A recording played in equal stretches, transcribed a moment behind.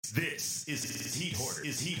This is Heat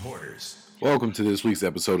Hoarders. Welcome to this week's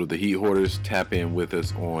episode of the Heat Hoarders. Tap in with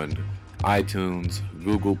us on iTunes,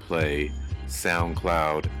 Google Play,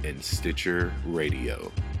 SoundCloud, and Stitcher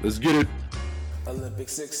Radio. Let's get it. Olympic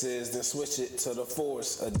sixes, then switch it to the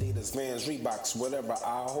force. Adidas, Vans, Reeboks, whatever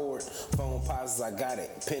I hoard. Phone posits, I got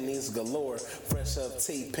it. Pennies galore. Fresh up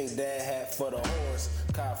tea, pink dad hat for the horse.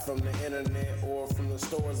 Cop from the internet or from the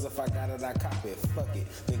stores. If I got it, I cop it. Fuck it,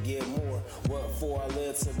 then get more. What for? I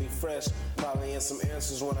live to be fresh. Probably in some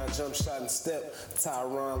answers when I jump, shot, and step.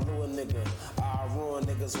 Tyron Lue, nigga. I ruin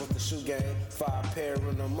niggas with the shoe game. 5 pair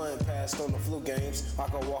in a month, passed on the flu games. I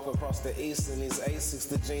can walk across the east in these Asics.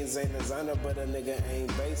 The jeans ain't designer, but a nigga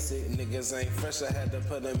ain't basic. Niggas ain't fresh, I had to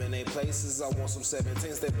put them in their places. I want some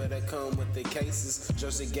 17s, they better come with the cases.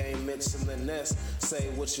 Jersey game mix in the nest. Say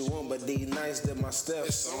what you want, but D nice did my steps.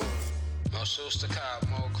 It's on. More shoes to cop,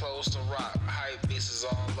 more clothes to rock. Hype pieces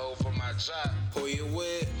all over my job. Who you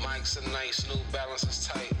with? Mike's a nice, New Balance is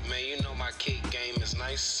tight. Man, you know my kick game is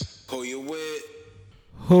nice. Who you with?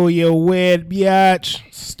 Who you with, biatch?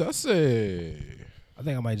 Stussy. I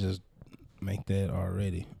think I might just make that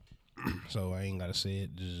already. So I ain't gotta say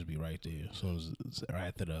it. Just be right there. As soon as right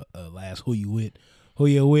after the last who you with,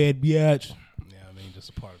 biatch. Yeah, I mean, just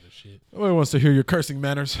a part of the shit. Nobody wants to hear your cursing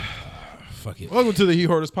manners. Fuck it. Welcome to the Heat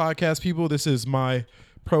Hoarders podcast, people. This is my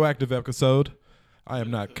proactive episode. I am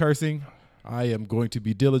not cursing. I am going to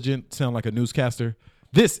be diligent, sound like a newscaster.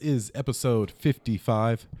 This is episode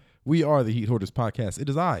 55. We are the Heat Hoarders podcast. It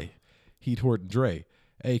is I, Heat Hoard Dre,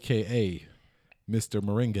 a.k.a. Mr.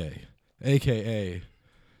 Merengue, a.k.a.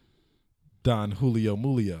 Don Julio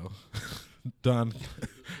Mulio, Don,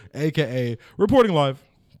 a.k.a. reporting live,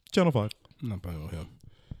 Channel 5. I'm not playing with him.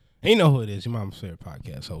 And you know who it is, your mama's favorite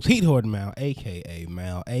podcast host, Heat Hoard Mal, a.k.a.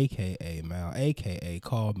 Mal, a.k.a. Mal, a.k.a.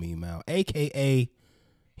 Call Me Mal, a.k.a.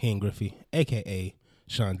 Hen Griffey, a.k.a.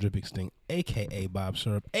 Sean Dripping Stink, a.k.a. Bob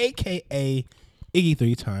Syrup, a.k.a. Iggy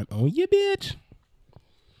 3-time on you, bitch.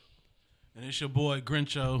 And it's your boy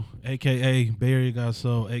Grincho, a.k.a. Barry Got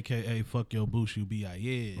Soul, a.k.a. Fuck Your Bushu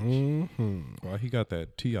B.I.S. Mm-hmm. Well, he got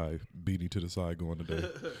that T.I. beanie to the side going today.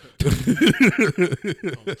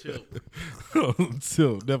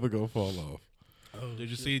 Tilt. Never gonna fall off. Oh, did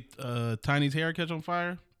you see Tiny's hair catch on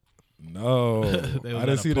fire? No. I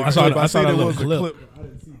didn't see the I clip. saw I that was little a clip. clip. I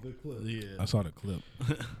didn't see the clip. Yeah. I saw the clip.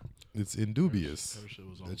 It's indubious Her shit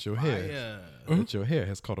was on that your fire. hair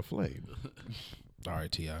has caught a flame. All right,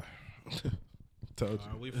 T.I. Told you. All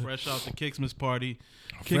right, we fresh off the Kicksmas party.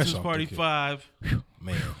 Fresh Kicksmas off party the 5.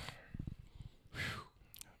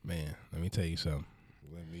 Man, let me tell you something.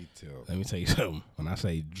 Let me tell you something. When I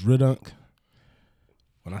say dridunk,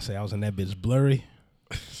 when I say I was in that bitch blurry,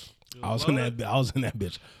 I was in that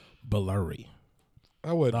bitch blurry.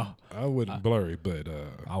 I wouldn't blurry, but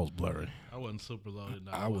I was blurry. I wasn't super loaded.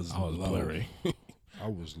 No, I was low. blurry. I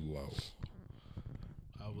was low.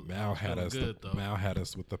 Mal had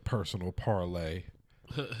us with the personal parlay.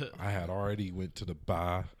 I had already went to the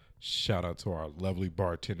bar. Shout out to our lovely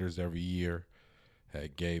bartenders every year.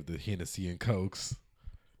 Had gave the Hennessy and Cokes.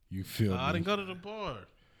 You feel me? I didn't go to the bar.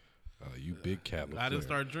 You big cat. I didn't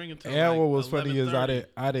start drinking till And like what was funny is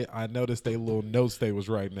 11:30. I noticed they little notes they was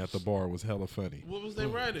writing at the bar was hella funny. What was they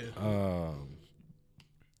writing?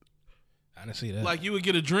 I didn't see that. Like you would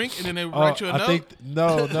get a drink and then they would write you a note?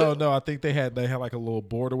 No. I think they had like a little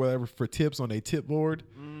board or whatever for tips on their tip board.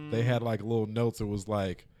 They had like little notes. It was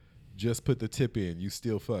like, just put the tip in, you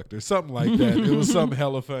still fucked, or something like that. It was something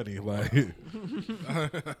hella funny. Like, I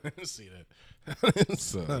didn't see that.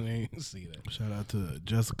 So, I didn't see that. Shout out to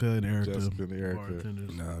Jessica and Erica.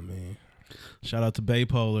 Bartenders. Nah, man. Shout out to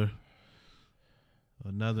Baypolar.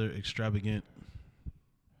 Another extravagant,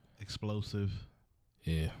 explosive,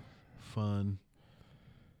 Yeah. fun.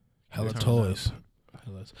 Hella Turn toys.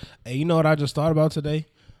 Hey, you know what I just thought about today?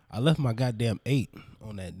 I left my goddamn 8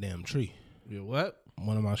 on that damn tree. You what?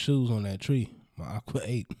 One of my shoes on that tree. My Aqua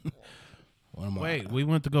 8. Wait, we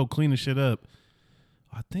went to go clean the shit up.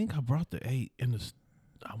 I think I brought the 8 in the.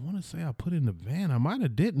 I want to say I put it in the van. I might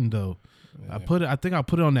have didn't though. Yeah. I think I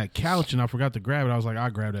put it on that couch and I forgot to grab it. I was like, I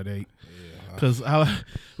grabbed that 8 because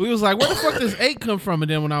we was like, where the fuck does 8 come from?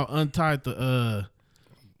 And then when I untied the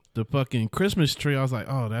fucking Christmas tree, I was like,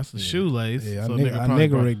 oh, that's the shoelace. Yeah, so I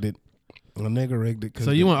nigga rigged it. I nigga rigged it.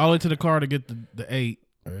 So you went all the way to the car to get the 8.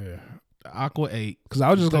 Yeah. The Aqua 8. Because I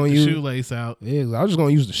was just Took going to the use shoelace out. Yeah, 'cause I was just going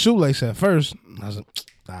to use the shoelace at first. I was like,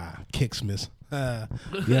 Kicksmas. You know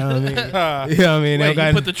what I mean? You know what I mean? Wait,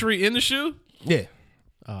 you put the tree in the shoe? Yeah.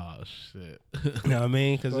 Oh shit. You know what I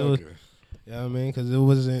mean? Because it was. You know what I mean? Because it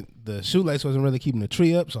wasn't, the shoelace wasn't really keeping the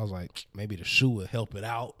tree up. So I was like, maybe the shoe would help it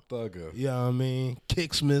out. Thugger. You know what I mean?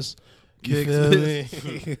 Kicksmas. You Kicks. feel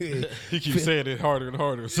me? He keeps saying it harder and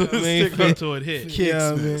harder. So I mean, stick up. to it hit.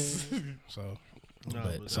 Yeah, man. Kicks. So, No,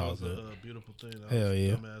 but it's all was good. a beautiful thing. That Hell was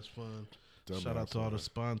yeah. dumbass fun. Shout out to all the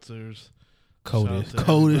sponsors. Cold Shout out as to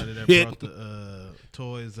cold as everybody that shit. brought the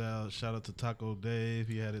toys out. Shout out to Taco Dave.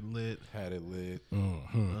 He had it lit. Had it lit.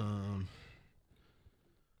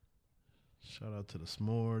 Shout out to the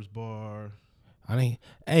S'mores Bar.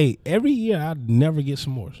 Hey, every year I never get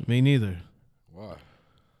s'mores. Me neither. Why?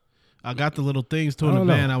 I got the little things too in I the don't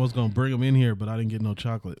know. van. I was gonna bring them in here, but I didn't get no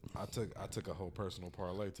chocolate. I took a whole personal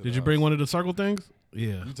parlay to Did you bring one of the circle things?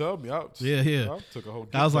 Yeah. You told me. I took a whole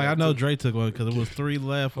gift I was like, bag I know to- Dre took one because it was 3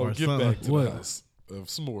 left whole or gift something. bag to What? the house of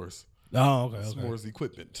s'mores. Oh, okay. S'mores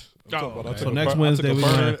equipment. I'm Oh, talking about I okay. took So a next I took Wednesday a we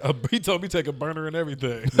burner, gonna he told me take a burner and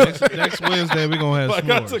everything. Next Wednesday we gonna have like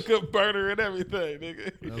I s'mores. took a burner and everything,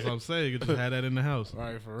 nigga. That's what I'm saying. You can just have that in the house. All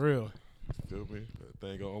right, for real. Feel me? That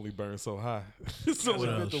thing gonna only burn so high. So What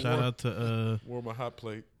it else? meant to Shout warm, out to warm a hot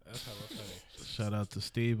plate. shout out to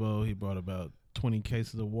Steve-O. He brought about 20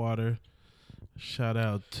 cases of water. Shout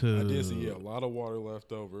out to I did see a lot of water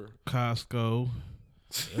left over. Costco.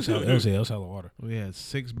 That's hella water. We had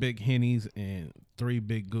 6 big hennies and 3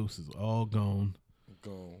 big gooses, all gone.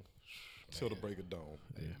 Gone till the break of dawn.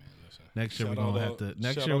 Next year Shout we're out gonna all- have to.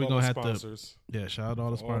 Next shout year out we're all gonna the have to. sponsors. Yeah, shout out all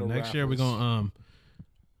the All sponsors. the Next year we're rappers. gonna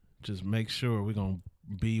just make sure we're gonna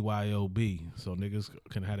BYOB so niggas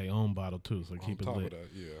can have their own bottle too. So keep On it top lit. of that,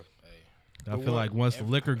 yeah. I But feel what- like once the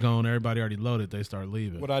liquor gone, everybody already loaded. They start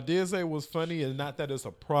leaving. What I did say was funny, and not that it's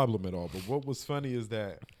a problem at all, but what was funny is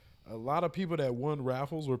that a lot of people that won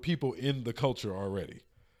raffles were people in the culture already.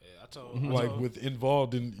 I told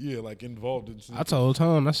Involved in. I told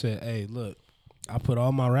Tom, I said, hey, look, I put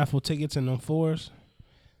all my raffle tickets in them 4s,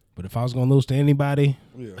 but if I was gonna lose to anybody,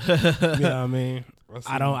 Yeah. you know what I mean?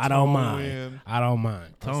 I don't Tone mind. win. I don't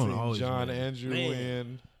mind. I Tone seen always John win. Andrew Man.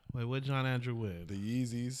 win. Wait, what John Andrew win? The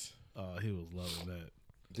Yeezys. Oh, he was loving that.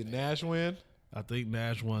 Did Nash win? I think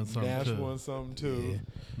Nash won something Nash too. won something too.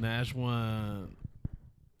 Nash won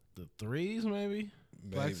the 3s, maybe?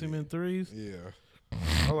 Black Maybe. Cement 3s. Yeah.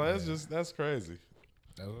 Oh, that's crazy.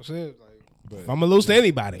 That's what I said. Like, But if I'm gonna lose to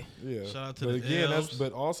anybody, yeah. Shout out to but the again, L's.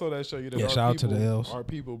 but also that show you that Yeah, our shout out to people, the L's. our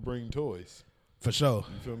people bring toys. for sure,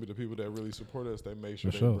 You feel me? The people that really support us, they make sure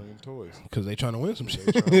For they sure. bring toys. because they trying to win some They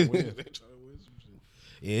shit. trying to win.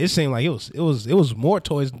 Yeah, it seemed like it was more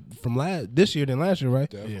toys from this year than last year, right?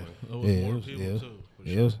 Definitely. It was Yeah, more it was- people yeah. too. For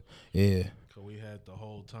It sure. was, yeah. Cause we had the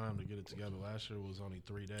whole time to get it together. Last year was only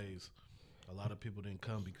 3 days. A lot of people didn't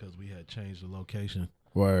come because we had changed the location,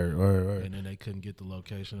 Word. and then they couldn't get the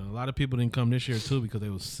location. And a lot of people didn't come this year too because they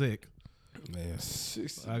was sick. Man.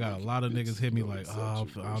 I got a lot of niggas hit me like, "Oh,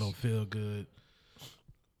 I don't feel good,"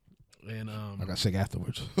 and I got sick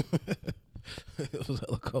afterwards. It was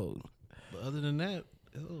hella cold. But other than that,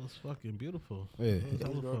 it was fucking beautiful. Yeah. It was Let's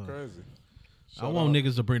hella go fun. crazy. I want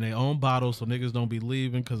niggas to bring their own bottles so niggas don't be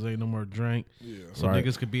leaving because ain't no more drink. Yeah. So Right.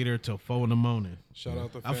 niggas could be there till 4 in the morning. Shout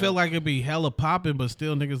out the I feel like it'd be hella popping, but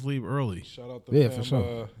still niggas leave early. Shout out the Yeah, fam, for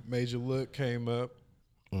sure. Major Look came up.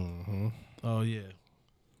 Mm-hmm. Oh yeah,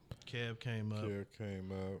 Kev came up. Care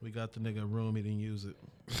came up. We got the nigga a room. He didn't use it.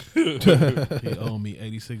 He owed me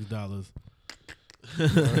 $86.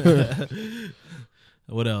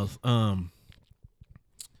 What else?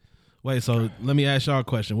 Wait. So let me ask y'all a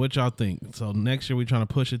question. What y'all think? So next year we trying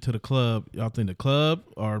to push it to the club. Y'all think the club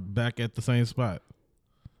or back at the same spot?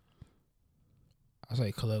 I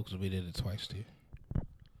say club because we did it twice, too.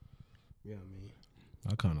 Yeah, I mean.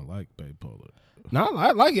 I kind of like Bay Polar. No,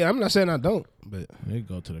 I like it. I'm not saying I don't, but They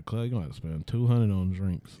go to the club. You gonna have to spend $200 on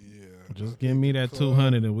drinks. Yeah. Just I give think me the that club-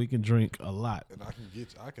 $200 and we can drink a lot. And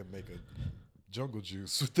I can make a jungle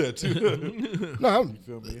juice with that too. no, You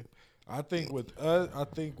feel me? I think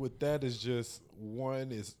with that is just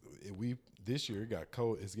one is this year it got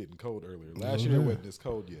cold. It's getting cold earlier. Last year it wasn't this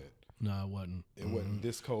cold yet. No, it wasn't. It wasn't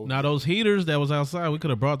this cold. Now yet. those heaters that was outside, we could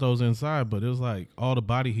have brought those inside, but it was like all the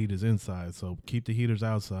body heat is inside. So keep the heaters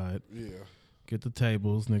outside. Yeah. Get the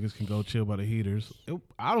tables. Niggas can go chill by the heaters.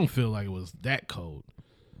 I don't feel like it was that cold.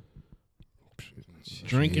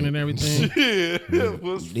 Drinking and everything. Yeah. It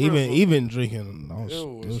was even drinking, I was, It it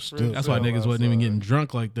was was still frizzle. That's why niggas wasn't even outside. getting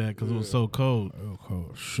drunk like that because it was so cold. oh,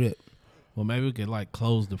 cold. Shit. Well, maybe we could like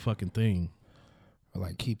close the fucking thing. Or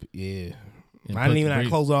like keep it, yeah. And I put didn't even the have to breeze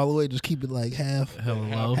close all the way. Just keep it like half hella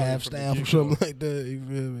low. half from the staff or get-go. something like that. You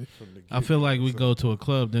feel me? from the I feel like we get-go. go to a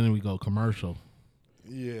club, then we go commercial.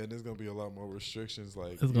 Yeah, and there's gonna be a lot more restrictions.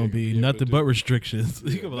 Like It's gonna be able to nothing do- but restrictions. You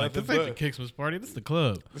Yeah, gonna be like, nothing this ain't the but. Kicksmas party. This is the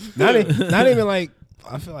club. Not even like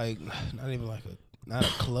I feel like not even like not a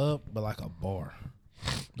club, but like a bar.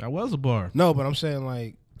 That was a bar. No, but I'm saying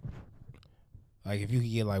like Like if you could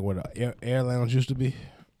get like where the air lounge used to be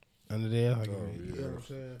under there. Like, you know what I'm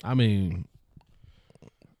saying? I mean,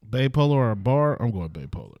 Bay Polar or a bar? I'm going Bay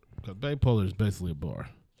Polar because Bay Polar is basically a bar.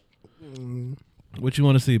 What you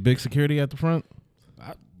want to see? Big security at the front?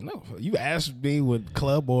 No, you asked me with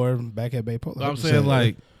club or back at Bay Polar. I'm saying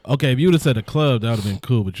like, okay, if you would have said a club, that would have been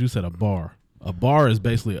cool. But you said a bar. A bar is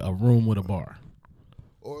basically a room with a bar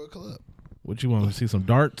or a club. What you want to see? Some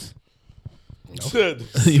darts? No.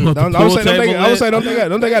 You want the I would pool say table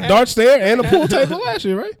don't they got darts there and a pool table last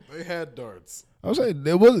year, right? They had darts. I was saying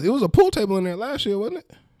it was a pool table in there last year, wasn't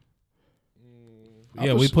it?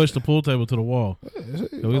 Yeah, we pushed the pool table to the wall.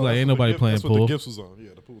 So we like ain't nobody playing that's pool. What the gifts was on.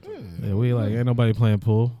 Yeah, the pool table. Yeah, we like ain't nobody playing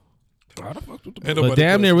pool. How the fuck with the Ain't pool? But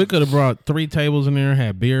damn near we could have brought 3 tables in there,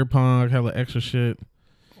 had beer pong, hella extra shit.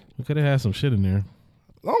 We could have had some shit in there.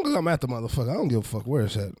 As long as I'm at the motherfucker, I don't give a fuck where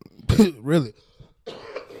it's at. Really.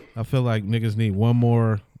 I feel like niggas need one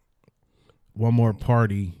more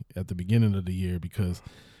party at the beginning of the year because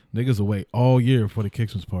niggas will wait all year for the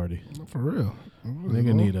Kixman's party. For real.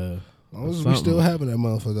 Nigga need a. As long as we something. still having that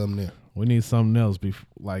motherfucker up there. We need something else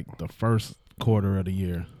like the first quarter of the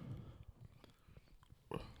year.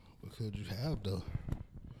 What could you have though?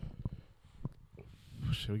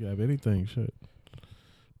 Shit, we can have anything. Shit,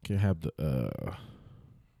 can't have the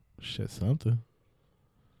something.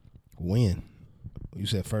 When? You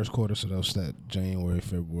said first quarter, so that's that January,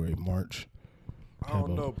 February, March. I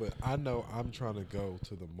don't know, but I know I'm trying to go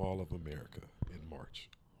to the Mall of America in March.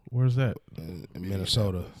 Where's that? In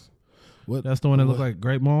Minnesota. What? That's the one that looked like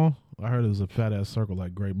Great Mall. I heard it was a fat ass circle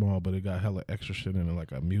like Great Mall, but it got hella extra shit in it,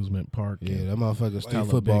 like amusement park. Yeah, that motherfucker's Like 3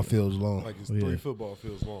 football fields long. Like it's Yeah. 3 football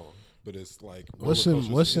fields long, but it's like What's in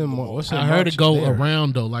the mall. what's in I heard March it go there?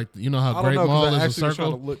 around though, like you know how I Great don't know, Mall 'cause I is a actually was trying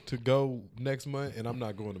circle. to look to go next month, and I'm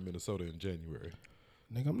not going to Minnesota in January.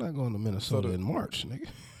 Nigga, I'm not going to Minnesota So in March, nigga.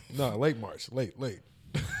 No, late March, late.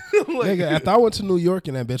 Nigga, after I went to New York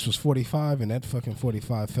and that bitch was 45, and that fucking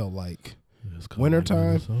 45 felt like It's cold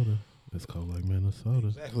wintertime. Like Minnesota. It's cold like Minnesota.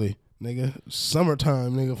 Exactly, nigga.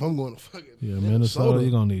 Summertime, nigga. If I'm going to fucking Yeah, Minnesota,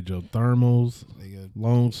 you're gonna need your thermals, nigga,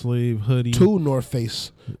 long sleeve hoodie, 2 North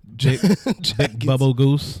Face big jackets. Bubble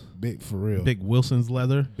Goose, Big for real. big Wilson's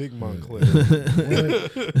leather, Big Montclair.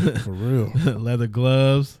 For real. leather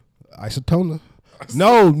gloves. Isotona.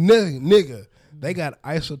 No, nigga. They got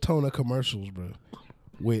Isotona commercials, bro.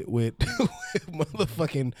 With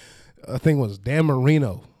motherfucking, I think it was Dan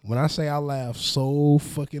Marino. When I say I laughed so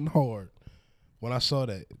fucking hard when I saw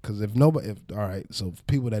that, because all right, so for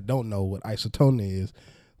people that don't know what Isotona is,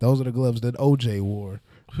 those are the gloves that OJ wore.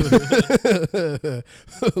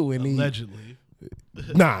 When Allegedly.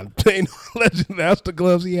 Nah, ain't no legend. That's the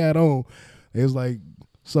gloves he had on. It was like,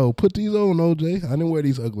 so put these on, OJ. I didn't wear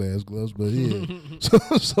these ugly ass gloves, but yeah.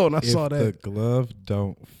 so when I saw If that, the glove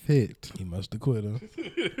don't fit, he must have quit, huh?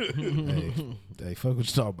 hey, fuck what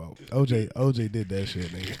you talking about. OJ did that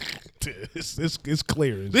shit, nigga. It's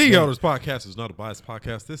clear. It's The clear. Owners Podcast is not a biased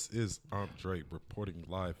podcast. This is Andre reporting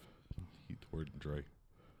live. Heat Word and Dre.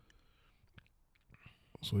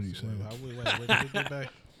 So what are you saying? Wait, did we get back?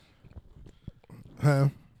 Huh?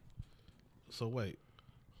 So wait,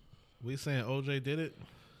 we saying OJ did it?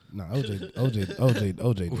 Nah, OJ did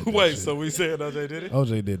that Wait, shit. so we saying OJ did it?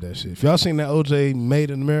 OJ did that shit. If y'all seen that OJ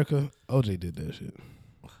Made in America, OJ did that shit.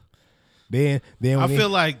 Then I when feel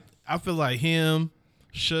like him,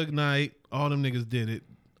 Suge Knight, all them niggas did it.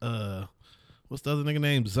 What's the other nigga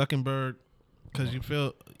name? Zuckerberg. Because you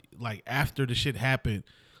feel like after the shit happened,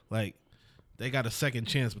 like they got a second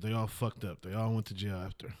chance, but they all fucked up. They all went to jail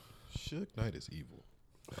after. Suge Knight is evil.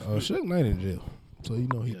 Suge Knight in jail, so you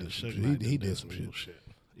know he did some Suge shit. Knight He did did some evil shit.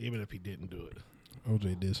 Even if he didn't do it.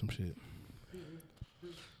 OJ did some shit.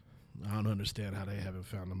 I don't understand how they haven't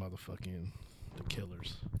found the motherfucking the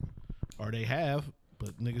killers. Or they have,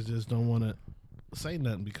 but niggas just don't want to say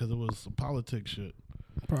nothing because it was some politics shit.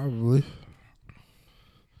 Probably.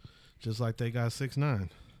 Just like they got 6ix9ine.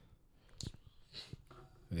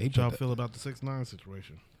 What y'all feel about the 6ix9ine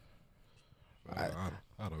situation? I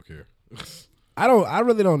don't care. I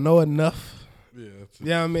really don't know enough. Yeah.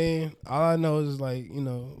 Yeah, what I mean, all I know is like, you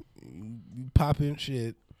know, you popping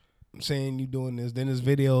shit, saying you doing this. Then there's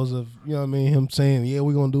videos of, you know what I mean, him saying, yeah,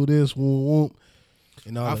 we're gonna do this, whoop, whoop,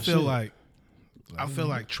 and all I that feel shit. I feel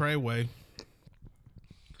like Treyway,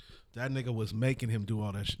 that nigga was making him do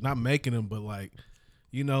all that shit. Not making him, but like,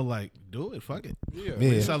 you know, like, do it, fuck it. Yeah.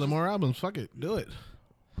 Yeah. We selling more albums, fuck it, do it.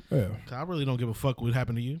 Yeah, 'Cause I really don't give a fuck what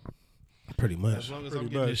happened to you. pretty As much. long as Pretty I'm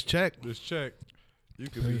getting much. this check. This check, you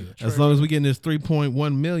could be. As long as we getting this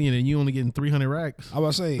 3.1 million and you only getting 300 racks. I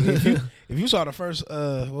was say if you saw the first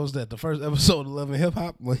what was that, the first episode of Love and Hip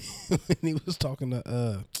Hop when he was talking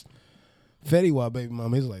to Fetty Wap baby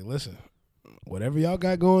mama. He's like, listen, whatever y'all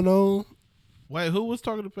got going on, Wait, who was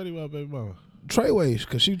talking to Fetty Wap baby mama? Treyway,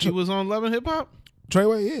 because she was on Love and Hip Hop.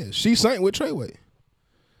 Treyway is. She sang with Treyway.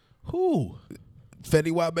 Who?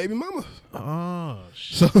 Fetty Wap baby mama. Oh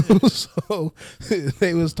shit. So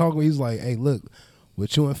they was talking. He's like, hey, look,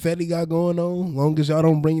 what you and Fetty got going on, long as y'all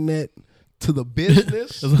don't bring that to the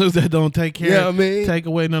business. As long as that don't take care, Yeah, I mean, take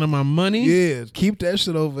away none of my money. yeah, keep that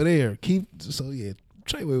shit over there. Yeah,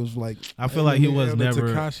 Treyway was like, I feel like he was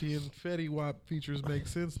never. Tekashi and Fetty Wap features make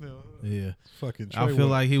sense now. Yeah, Fucking. I feel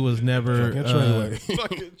like he was never. fucking Treyway.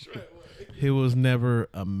 fucking Treyway. He was never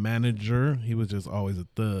a manager. He was just always a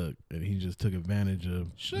thug, and he just took advantage of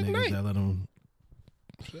Suge niggas Knight. that let him.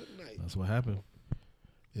 That's what happened.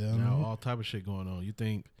 Yeah, Now all type of shit going on. You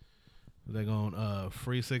think they're going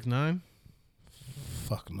free 6ix9ine?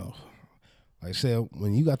 fuck no. Like I said,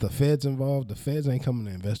 when you got the feds involved, the feds ain't coming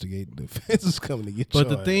to investigate. The feds is coming to get But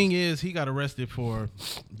your the thing ass. is, he got arrested for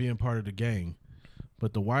being part of the gang.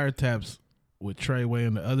 But the wiretaps with Treyway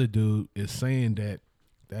and the other dude is saying that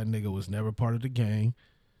that nigga was never part of the gang,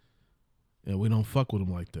 and we don't fuck with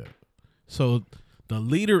him like that. So the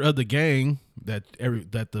leader of the gang that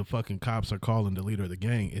the fucking cops are calling the leader of the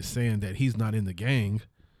gang is saying that he's not in the gang.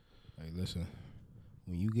 Hey, listen,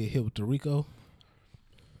 when you get hit with the RICO,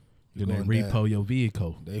 Then they going repo down. your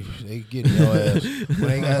vehicle. They get your ass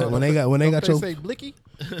when they got your say blicky.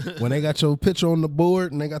 when they got your picture on the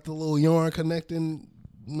board and they got the little yarn connecting,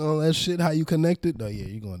 that shit. How you connect it? Oh yeah,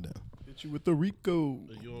 you going down. Hit you with the Rico.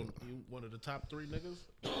 You one of the top 3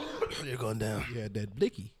 niggas? You're going down. You had that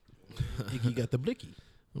blicky. Iggy got the blicky.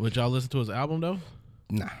 Would y'all listen to his album though?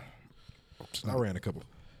 Nah, I ran a couple.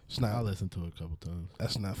 it's I not. listened to it a couple times.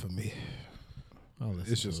 That's not for me. I listened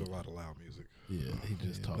It's to just it. a lot of loud music. Yeah, he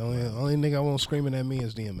just talked. The only nigga I want screaming at me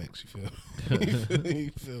is DMX. You feel?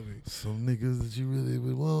 You feel me? Some niggas that you really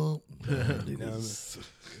would want. You know what I mean?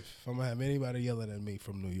 If I'm gonna have anybody yelling at me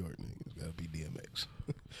from New York, nigga, it's gotta be DMX.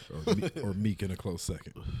 or Meek in a close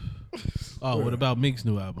second. Oh, what about Meek's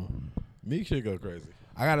new album? Meek should go crazy.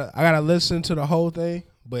 I gotta listen to the whole thing,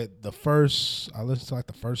 but I listened to like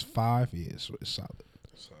the first 5 years. It's solid.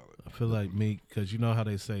 I feel like Meek, because you know how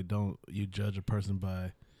they say don't you judge a person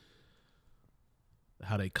by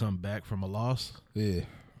how they come back from a loss. Yeah.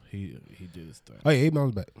 He did his thing. Oh yeah, he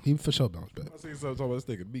bounced back. He for sure bounced back. I seen something talking about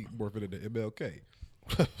this nigga Meek morphing into MLK.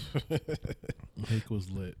 Meek was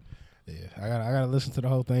lit. Yeah, I gotta listen to the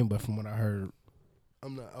whole thing, but from what I heard,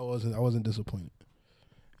 I wasn't disappointed.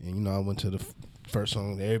 And I went to the first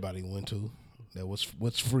song that everybody went to. That was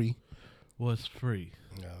What's Free. What's free?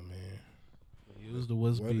 Yeah, man. Use the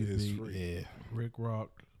What's What beat is beat. free? Yeah.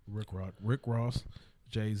 Rick Ross,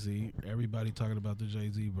 Jay-Z. Everybody talking about the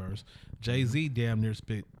Jay-Z verse. Jay-Z damn near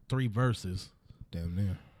spit 3 verses. Damn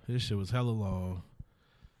near. His shit was hella long.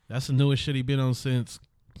 That's the newest shit he been on since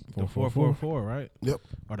the 444, right? Yep.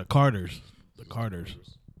 Or the Carters. The Carters.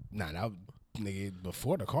 Nah, that nigga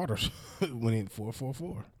before the Carters when he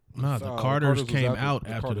 444. Nah, the Nah, Carters was came out the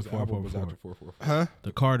after Carters the album was 444. after 444. Huh?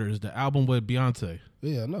 The Carters, the album with Beyonce.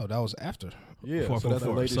 Yeah, no, that was after. Yeah, so that's the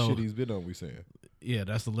 444. latest So- shit he's been on, we saying. Yeah,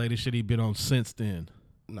 that's the latest shit he been on since then.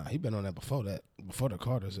 Nah, he been on that before that. Before the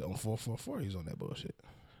Carters on 444, he was on that bullshit.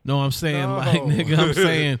 No, I'm saying No. like nigga, I'm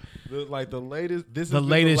saying The latest, this The has been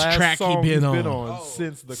latest last track he song been he's on.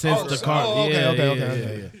 since the since Carters. the Carters. Oh, okay, yeah, okay, yeah, okay, yeah,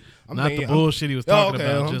 okay. yeah. I'm Not thinking- the bullshit he was talking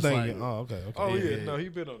about. I'm Just thinking, like, okay. Oh yeah, yeah. no, he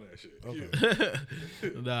been on that shit. Okay.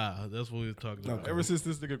 Yeah. nah, that's what we was talking about. Ever since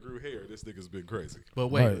this nigga grew hair, this nigga's been crazy. But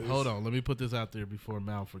wait, Right. hold on. Let me put this out there before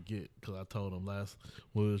Mal forget, because I told him last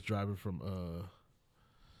when we was driving from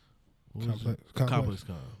what was it? Complex.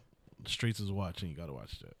 Con. Streets is watching. You gotta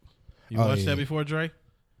watch that. You Oh, watched yeah. that before, Dre?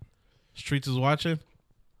 Streets is watching.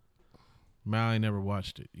 Mal ain't never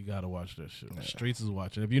watched it. You gotta watch that shit. Streets is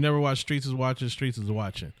watching. If you never watched Streets is watching, Streets is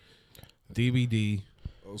watching. DVD.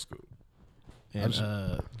 Old school. And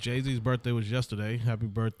Jay-Z's birthday was yesterday. Happy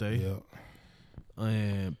birthday. Yeah.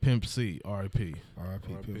 And Pimp C, R.I.P. R.I.P.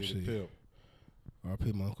 Pimp R.I.P. C. the Pimp.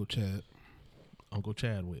 R.I.P. my Uncle Chad. Uncle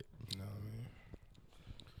Chadwick. You know what I mean?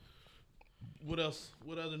 What else?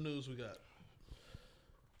 What other news we got?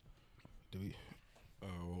 Do we?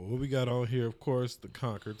 What we got on here, of course, the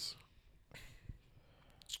Concords.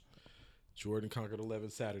 Jordan Concord 11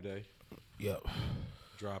 Saturday, Yep.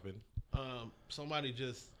 dropping. Somebody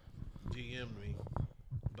just DM'd me.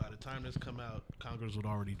 By the time this come out, Conquerors would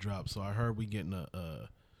already drop. So I heard we getting a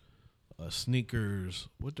sneakers.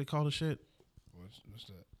 What they call the shit? What's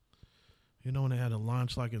that? You know when they had a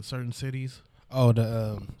launch like in certain cities? Oh,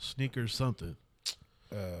 the Sneakers something.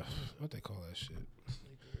 what they call that shit?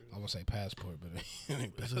 I want to say passport, but it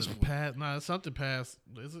ain't Is passport. it pass? Nah, it's something pass.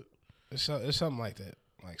 Is it? It's something like that.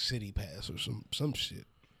 like City Pass or some shit.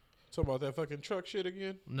 Talking about that fucking truck shit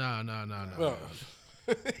again? No. Oh.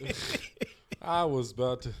 I was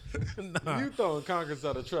about to. You throwing Concords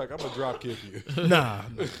out of truck? I'm gonna drop kick you. Nah,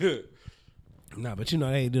 but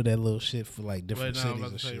they do that little shit for like different I'm cities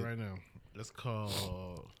about and to tell shit. you right now. It's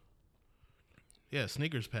called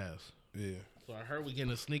Sneakers Pass. Yeah. So I heard we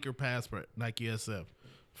getting a sneaker pass for Nike SF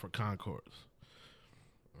for Concords.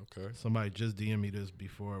 Okay. Somebody just DM'd me this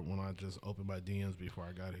before when I just opened my DMs before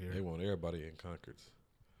I got here. They want everybody in Concords.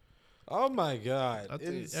 Oh my God! I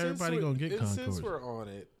think everybody gonna get Concords. Concords. Since we're on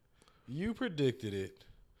it, you predicted it.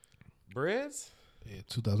 Breads? Yeah,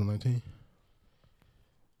 2019.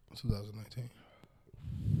 2019.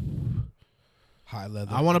 High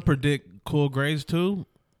leather. I want to predict cool grays too.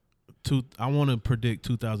 I want to predict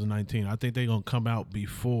 2019. I think they're gonna come out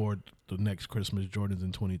before the next Christmas Jordans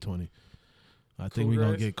in 2020. I think we're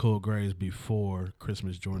gonna get cool grays before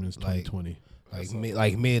Christmas Jordans 2020.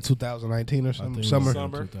 Like mid 2019 or something. Summer.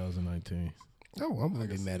 2019. Oh, I'm gonna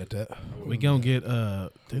be mad at that. We gonna get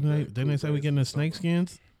didn't they say we getting the snake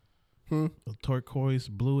skins? The turquoise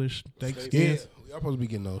bluish snake Yeah, skins. y'all supposed to be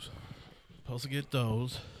getting those. Supposed to get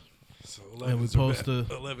those. So And we supposed to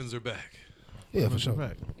 11s are back. Yeah, for sure.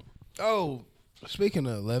 back. Oh, speaking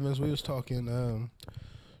of 11s, we was talking.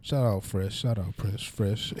 Shout out Fresh. Shout out Prince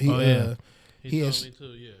Fresh. He, He has- told me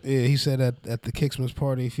too. Yeah. Yeah, he said at the Kicksman's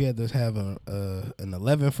party, if you had to have an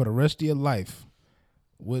 11 for the rest of your life,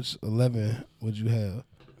 which 11 would you have?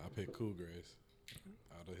 I picked Cool Grays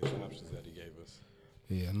out of his options that he gave us.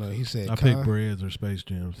 Yeah, no, he said I picked Breads or Space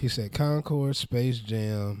Jams. He said Concord, Space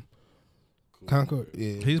Jam, Concord.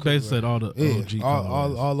 Yeah, He's basically said all the OG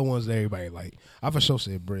all the ones that everybody like. I for sure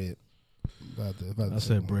said Bread. I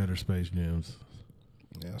said Bread or Space Jams.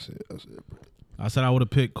 Yeah, I said Bread. I said I would have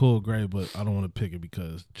picked Cool Gray, but I don't want to pick it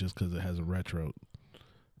because it has a retro.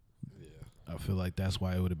 Yeah, I feel like that's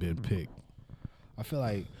why it would have been picked. I feel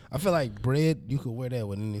like Bread. You could wear that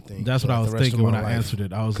with anything. That's what I was thinking when I answered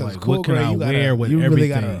it. I was like, Cool what can gray, I wear with you everything?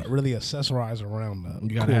 You really gotta really accessorize around that.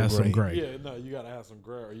 You gotta have some gray. Yeah, no, you gotta have some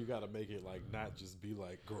gray, or you gotta make it like not just be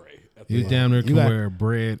like gray. You damn near can wear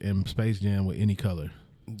Bread and Space Jam with any color.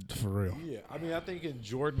 For real. Yeah, I mean, I think in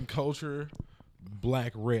Jordan culture,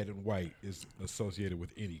 black, red, and white is associated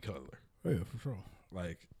with any color. Yeah, for sure.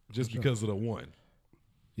 Like just because of the one.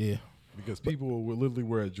 Yeah. Because people will literally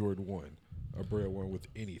wear a Jordan 1, a Bread 1 with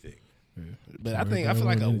anything. Yeah. But I feel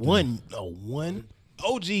like a one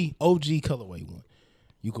OG colorway one.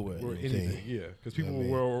 You could wear anything. Yeah, because people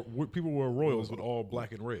wear Royals with all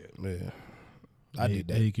black and red. Yeah, I did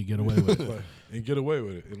that. You could get away with it and get away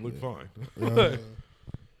with it and look fine.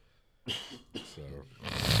 So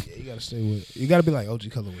yeah, you gotta stay with it. You gotta be like OG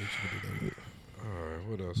colorway. You can do that with. All right,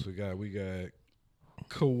 what else we got? We got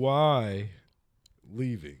Kawhi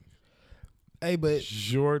leaving. Hey, but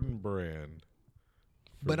Jordan brand.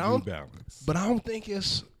 But New Balance. But I don't think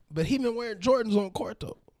it's. But he been wearing Jordans on court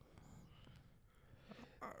though.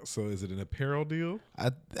 So is it an apparel deal?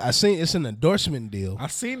 I seen it's an endorsement deal. I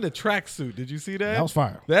seen the tracksuit. Did you see that? That was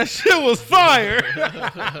fire. That shit was fire.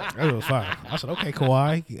 That was fire. I said, okay,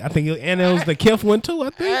 Kawhi. I think and it was the Kif one too. I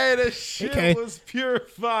think. Hey, that shit was pure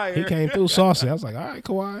fire. He came through saucy. I was like, all right,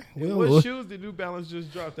 Kawhi. What shoes did New Balance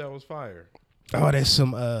just drop that was fire? Oh, there's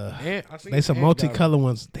some there's some multicolor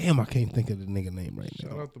ones. Damn, I can't think of the nigga name right now.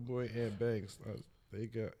 Shout out the boy Ant Banks.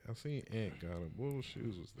 I seen Ant got him. What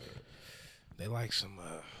shoes was that? They like some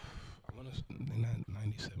I want to. They not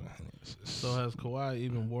 9700s. So has Kawhi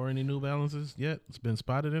even wore any New Balances yet? It's been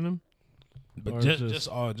spotted in him, but just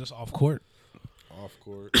off court. Off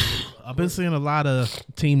court. I've been seeing a lot of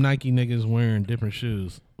Team Nike niggas wearing different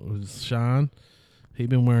shoes. It was Sean? He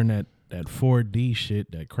been wearing that 4D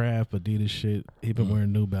shit, that Kraft Adidas shit. He been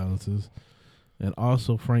wearing New Balances, and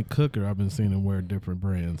also Frank Cooker. I've been seeing him wear different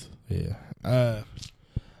brands. Yeah.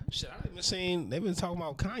 Shit, I've been seeing they've been talking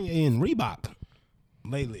about Kanye and Reebok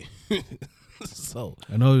lately. So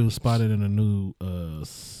I know he was spotted in a new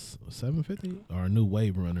 750 or a new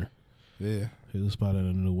Wave Runner. Yeah, he was spotted in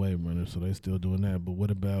a new Wave Runner, so they still doing that. But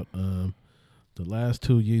what about the last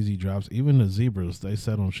two Yeezy drops? Even the Zebras, they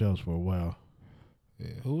sat on shelves for a while.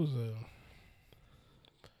 Yeah, who was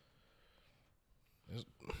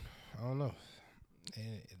I don't know.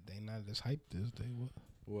 They not as hyped as they were.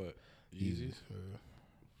 What? Yeezys?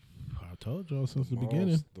 I told y'all since the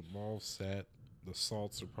beginning. The mall sat. The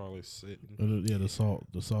salts are probably sitting. Yeah, the salt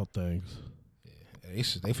things. Yeah,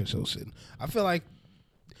 they for sure sitting. I feel like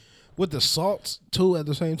with the salts too at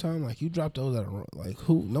the same time, like you drop those at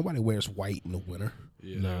nobody wears white in the winter.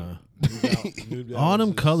 Yeah, nah. All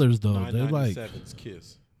them colors though, they're like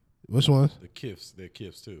Kiss. Which ones? The Kifs, they're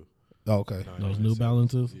Kifs too. Oh, okay. Those New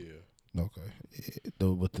Balances. Yeah. Okay.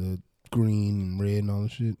 With the green and red and all the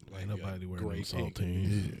shit. Like, Ain't nobody wearing gray, them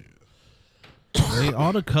pink, saltines.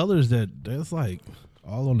 All the colors that's like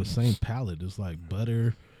all on the same palette. It's like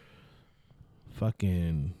butter,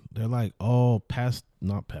 fucking. They're like all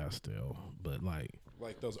not pastel, but like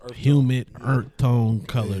those earth humid earth tone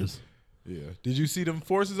colors. Yeah. Did you see them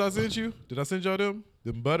forces I sent you? Did I send y'all them?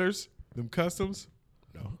 Them butters? Them customs?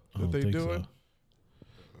 No. I don't they think doing? so.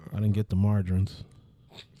 I didn't get the margarines.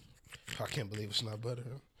 I can't believe it's not butter.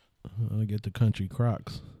 I didn't get the country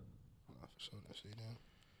Crocs.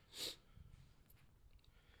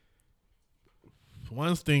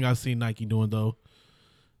 One thing I see Nike doing though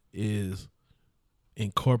is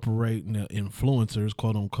incorporating the influencers,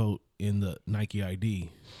 quote unquote, in the Nike ID.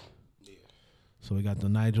 Yeah. So we got the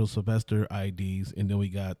Nigel Sylvester IDs, and then we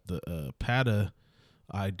got the Pata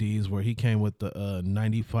IDs where he came with the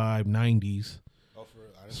 95 90s.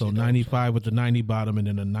 So 95 with the 90 bottom, and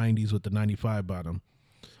then the 90s with the 95 bottom.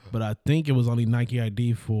 But I think it was only Nike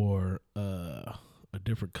ID for a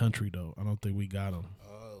different country though. I don't think we got them.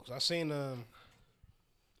 I seen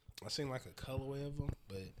like a colorway of them,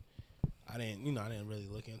 but I didn't really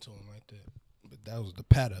look into them like that. But that was the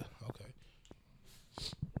Pata. Okay.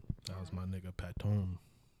 That was my nigga Patone.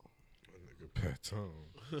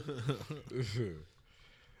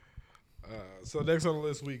 So next on the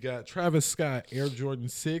list we got Travis Scott Air Jordan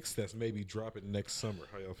 6 that's maybe dropping next summer.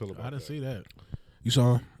 How y'all feel about that? I didn't see that. You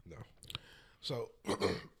saw him? No. So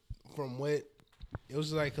from what it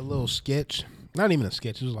was like a little sketch. Not even a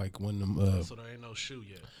sketch. It was like one of them. So there ain't no shoe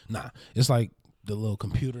yet. Nah, it's like the little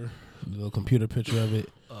computer picture of it.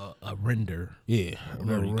 A render. Yeah, a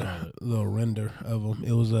little render of them.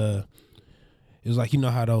 It was like, you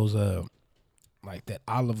know how those like that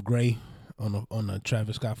olive gray on the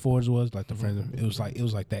Travis Scott Fords was like the friend. It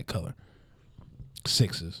was like that color.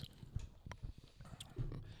 6s.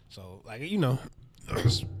 So like, you know,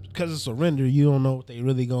 because it's a render, you don't know what they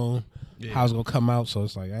really how it's gonna come out. So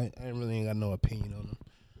it's like I really ain't got no opinion on them.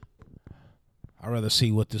 I'd rather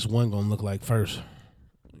see what this one gonna look like first.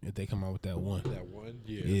 If they come out with that one. That one?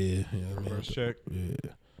 Yeah. Yeah. First check. Yeah.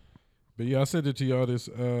 But yeah, I sent it to y'all this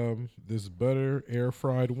butter air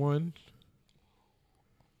fried one.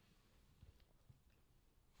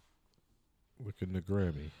 Looking the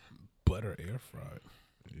Grammy. Butter air fried.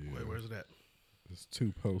 Yeah. Wait, where's that? It's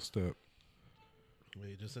 2 post up. Wait,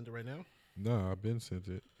 you just sent it right now? Nah, I've been sent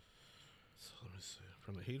it. So let me see.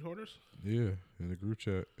 From the Heat Hoarders? Yeah, in the group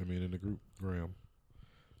chat. I mean, in the group gram.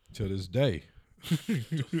 To this day. I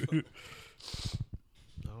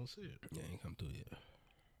don't see it. Yeah, ain't come through yet.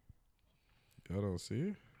 Y'all don't see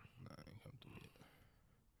it? Nah, ain't come through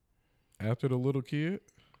yet. After the little kid,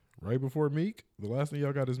 right before Meek, the last thing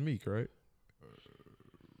y'all got is Meek, right?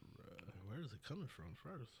 Where is it coming from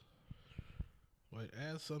first? Wait,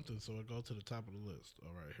 add something so it go to the top of the list.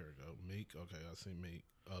 All right, here we go. Meek. Okay, I see Meek.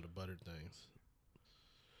 Oh, the butter things.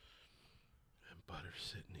 And Butter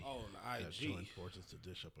Sydney. Oh, the That IG. joint forces to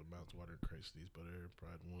dish up a mouthwater crazy. These butter air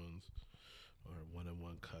fried ones are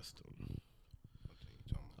 1-in-1 custom.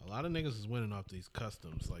 A lot of niggas is winning off these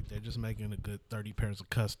customs. Like, they're just making a good 30 pairs of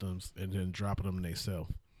customs and then dropping them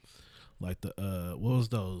themselves. Like the what was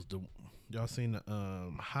those? Y'all seen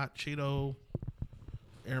the hot Cheeto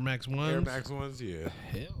Air Max ones? Air Max ones, yeah.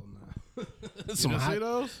 Hell no. You didn't see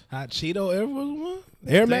those? Hot Cheeto Air Force One?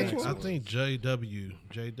 Air Max I one? think JW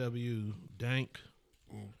Dank.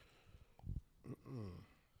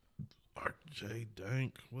 Or J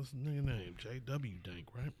Dank. What's the nigga name? JW Dank,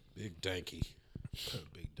 right? Big danky.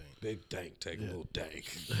 Big Dank. Big dank. Take a little dank.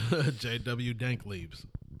 JW Dank leaves.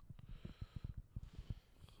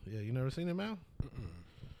 Yeah, you never seen him out?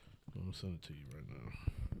 I'm gonna send it to you right now.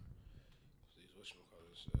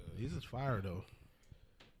 These is fire though.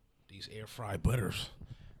 These air fried butters.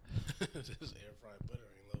 This air fried butter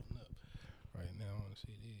ain't loading up right now. I want to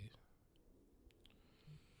see these.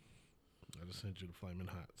 I just sent you the Flamin'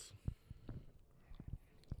 Hots.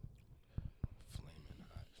 Flaming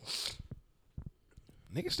Hots.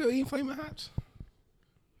 Niggas still eating Flaming Hots?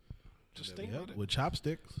 Just think about it. With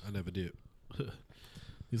chopsticks. I never did.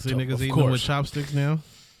 You see Of niggas eating them course. with chopsticks now?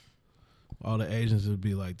 All the Asians would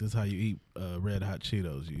be like, this is how you eat red hot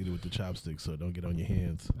Cheetos. You eat it with the chopsticks so it don't get on your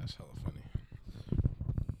hands. That's hella funny.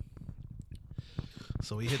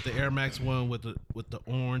 So we hit the Air Max one with the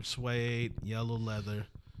orange suede, yellow leather,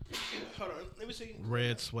 Hold on. Let me see.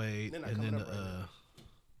 red suede, They're not and then coming the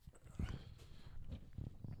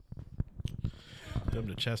up them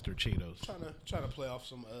the Chester Cheetos. Trying to play off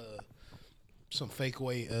some fake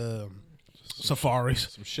way safaris.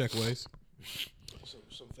 Some Sheckways.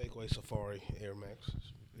 Some fake way safari Air Max.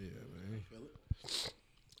 Yeah, man. Feel it?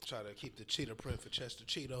 Try to keep the cheetah print for Chester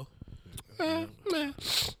Cheeto. I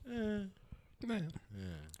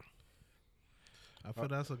feel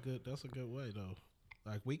that's a good way though.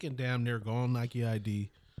 Like we can damn near go on Nike ID,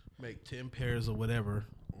 make 10 pairs or whatever,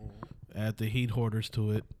 add the heat hoarders to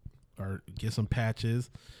it, or get some patches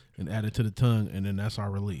and add it to the tongue, and then that's our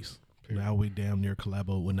release. Now we damn near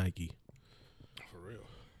collabo with Nike. For real.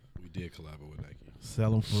 We did collabo with Nike.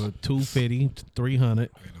 Sell them for $250 to $300. I know,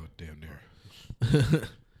 damn near.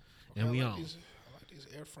 And we I on. like these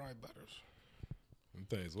air fried butters. Them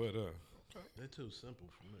things, what up? They're too simple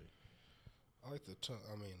for me. I like the tongue.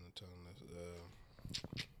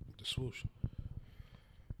 The swoosh.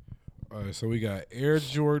 All right, so we got Air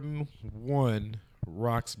Jordan 1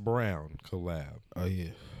 Rocks Brown collab. Oh yeah,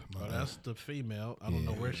 Oh, that's the female. I don't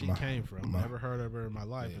know where she came from. Never heard of her in my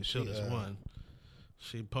life until this one.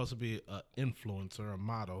 She's supposed to be an influencer, a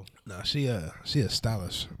model. Nah, she a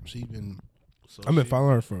stylist. She been. So I've been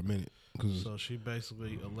following her for a minute. So she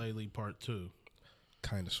basically a Laylee part 2.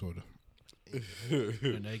 Kind of, sort of.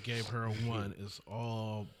 And they gave her a 1.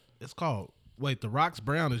 It's called. Wait, the Rocks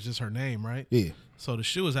Brown is just her name, right? Yeah. So the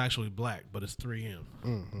shoe is actually black, but it's 3M.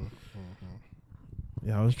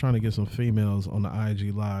 Yeah, I was trying to get some females on the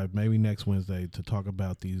IG Live, maybe next Wednesday, to talk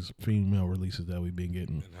about these female releases that we've been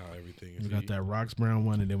getting. And how everything is. We got that Rocks Brown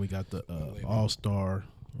one, and then we got the All Star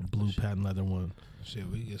blue patent leather one. Shit,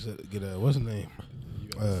 we get a what's the name? You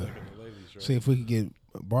got a second of ladies, right? See if we could get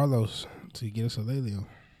Barlow's to get us a Laylee on.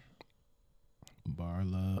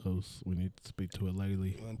 Barlow's. We need to speak to a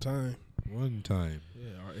lady. One time. Yeah,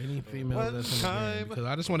 or any females that's in the game. Because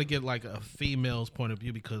I just want to get like a female's point of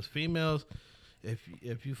view, because females,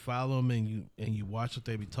 if you follow them and you watch what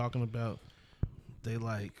they be talking about, they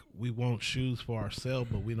like, we want shoes for ourselves,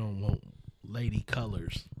 but we don't want lady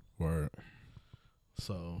colors. Word.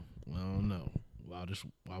 So I don't know.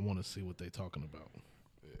 I want to see what they talking about.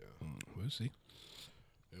 Yeah. We'll see.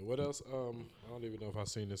 And what else? I don't even know if I've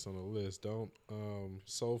seen this on the list. Don't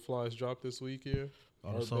Soulflies drop this weekend?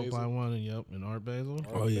 Oh, the Soulfly one, and Art Basel.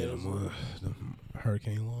 Oh yeah, the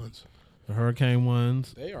Hurricane ones. The Hurricane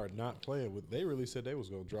ones. They are not playing with. They really said they was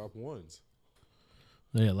gonna drop ones.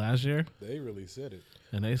 Yeah, last year. They really said it.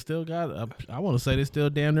 And they still got, I want to say they still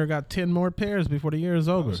damn near got 10 more pairs before the year is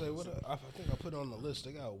over. I think I put on the list.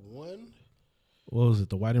 They got one. What was it,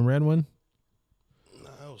 the white and red one? Nah,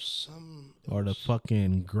 it was some. Or the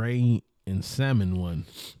fucking gray and salmon one?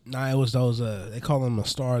 Nah, it was those. They call them a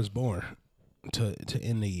Stars Born to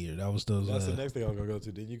end the year. That was those. That's the next thing I'm gonna go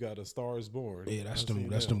to. Then you got a Stars Born. Yeah, that's them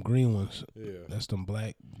green ones. Yeah, that's them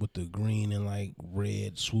black with the green and like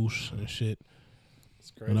red swoosh and shit.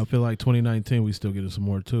 it's crazy. And I feel like 2019 we still getting some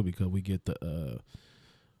more too, because we get the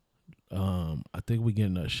I think we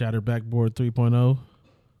getting a Shattered Backboard 3.0.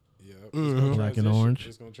 Yeah, Black and orange.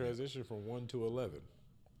 It's gonna transition from 1 to 11.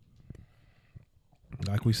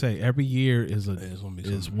 Like we say, every year is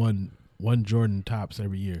one Jordan tops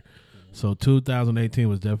every year. So 2018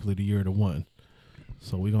 was definitely the year of the 1.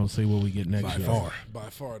 So we're gonna see what we get next year. By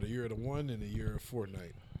far, the year of the 1 and the year of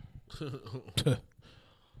Fortnite.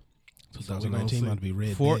 2019 about to be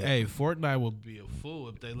red. Hey, Fortnite will be a fool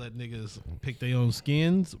if they let niggas pick their own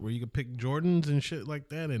skins, where you can pick Jordans and shit like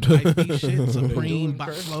that, and hype shit, Supreme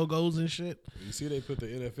box logos and shit. You see, they put the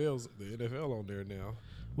NFL on there now.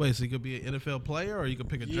 Wait, so you could be an NFL player, or you could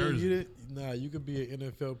pick a jersey? You could be an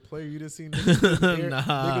NFL player. You just seen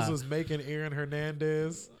niggas was making Aaron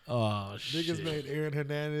Hernandez. Oh shit! Niggas made Aaron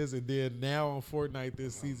Hernandez, and then now on Fortnite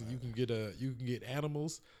this season, you can get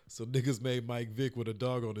animals. So niggas made Mike Vick with a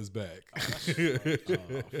dog on his back.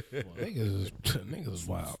 Niggas is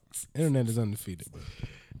wild. Internet is undefeated, bro.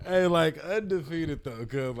 Hey, like undefeated though,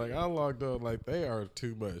 cause like I logged on, like they are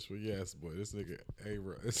too much. But yes, boy, this nigga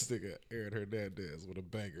Aaron Hernandez with a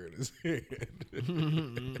banger in his hand.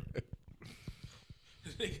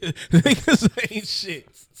 Niggas ain't shit.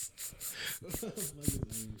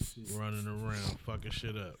 Running around, fucking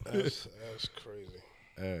shit up. That's crazy.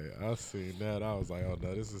 Hey, I seen that. I was like, oh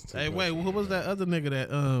no, this is too much. Hey, wait, who was that other nigga that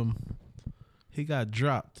he got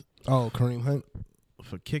dropped Oh, Kareem Hunt.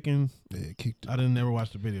 for kicking? Yeah, kicked her. I didn't never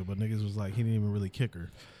watch the video, but niggas was like, he didn't even really kick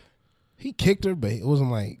her. He kicked her, but it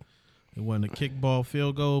wasn't like. It wasn't a kickball,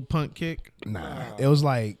 field goal, punt kick, Nah, it was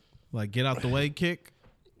like. like get out the way kick.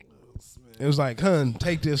 It was like, hun,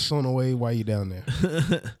 take this on the way while you down there.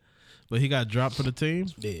 But he got dropped for the team.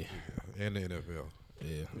 Yeah, And the NFL.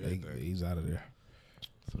 yeah, he's out of there.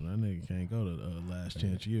 So that nigga can't go to Last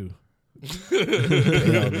Chance U.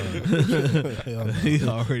 Hell no. He's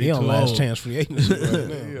already He on too last old. chance free agency right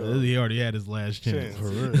now. He already had his last chance. For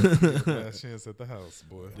real. Last chance at the house,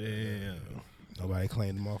 boy. Damn. Nobody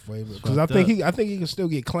claimed him off waiver because Fucked I think he can still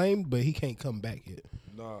get claimed, but he can't come back yet.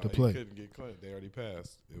 No, to he play. couldn't get claimed. They already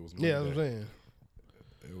passed. It was Monday. Yeah, that's what I'm saying.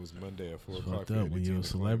 It was Monday at 4 It's o'clock. fucked up. When you're a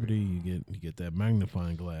celebrity, you get that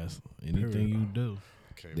magnifying glass. Anything you do.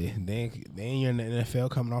 Then you're in the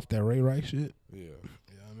NFL coming off that Ray Rice shit. Yeah. You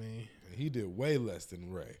know what I mean? And he did way less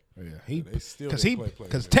than Ray. Yeah, they still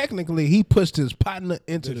because technically he pushed his partner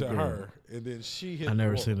into the girl. her, and then she hit. I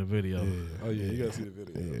never seen the video. Yeah. Oh yeah, you gotta see the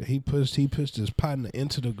video. Yeah, he pushed his partner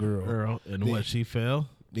into the girl. And what, she fell?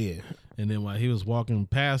 Yeah. And then while he was walking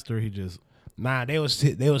past her, he just They was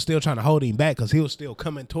still trying to hold him back because he was still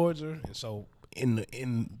coming towards her, and so in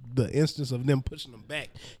the instance of them pushing him back,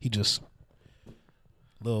 he just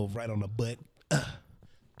little right on the butt.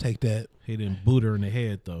 Take that. he didn't boot her in the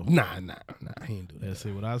head though. Nah, he ain't do that. Yeah,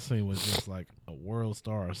 see, what I seen was just like a world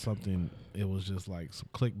star or something. It was just like some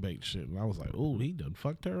clickbait shit, and I was like, "Ooh, he done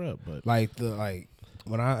fucked her up." But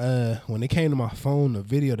When it came to my phone, the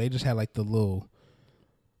video, they just had like the little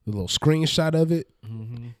screenshot of it,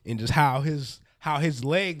 and just how his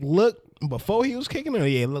leg looked before he was kicking her.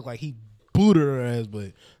 Yeah, it looked like he booted her ass,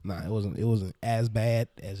 but nah, it wasn't as bad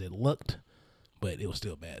as it looked, but it was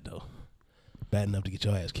still bad though. Bad enough to get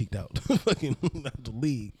your ass kicked out, fucking out the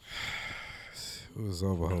league. It was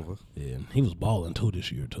over. Yeah, he was balling too this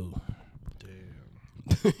year too.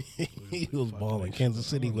 damn, He was balling. Kansas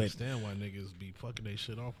City I don't went. understand why niggas be fucking they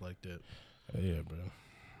shit off like that. Yeah, bro.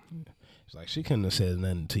 It's like she couldn't have said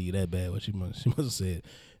nothing to you that bad. What she must have said,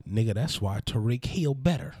 nigga. That's why Tariq Hill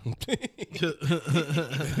better.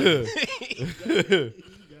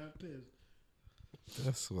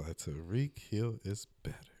 That's why Tariq Hill is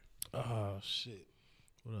better. Oh shit.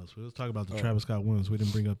 What else? We was talking about the Travis Scott ones. We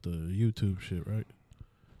didn't bring up the YouTube shit, right?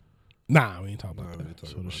 Nah, we ain't talking about that.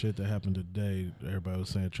 So the shit that happened today, everybody was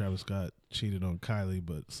saying Travis Scott cheated on Kylie,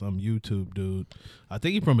 but some YouTube dude, I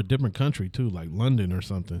think he from a different country too, like London or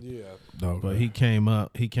something. Yeah, No, But he came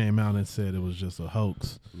out and said it was just a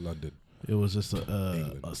hoax. London. It was just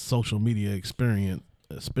a social media experiment.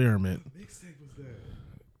 Mixtape was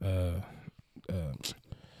that?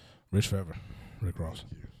 Rich Forever, Rick Ross.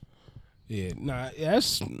 Yeah, nah,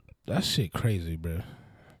 that's shit crazy, bro.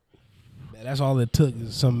 That's all it took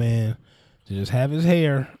is some man to just have his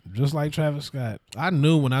hair just like Travis Scott. I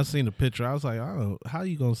knew when I seen the picture, I was like, oh, how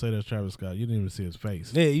you gonna say that's Travis Scott? You didn't even see his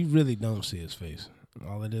face. Yeah, you really don't see his face.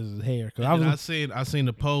 All it is hair. Cause I seen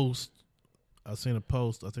the post. I seen a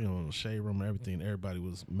post. I think on the Shade Room and everything. Everybody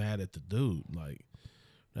was mad at the dude. Like,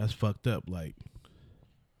 that's fucked up. Like,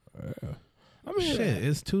 I mean, shit.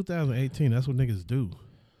 It's 2018. That's what niggas do.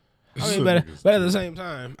 I mean, but at the same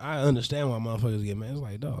time, I understand why motherfuckers get mad. It's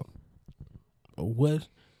like, dog, what?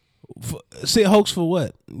 Say hoax for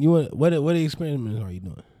what? What experiments are you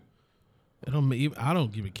doing? I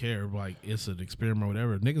don't even care. Like, it's an experiment or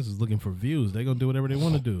whatever. Niggas is looking for views. They gonna do whatever they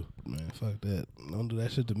want to do. Man, fuck that. Don't do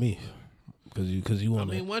that shit to me. Cause you want.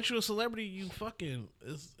 I mean, once you're a celebrity, you fucking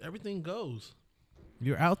everything goes.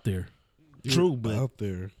 You're out there. True, but out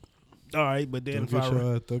there. all right. But then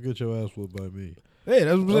Don't get your ass whooped by me. yeah,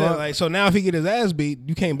 that's what I'm saying. Like, so now if he get his ass beat,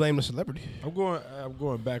 you can't blame the celebrity. I'm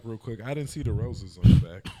going back real quick. I didn't see the roses on the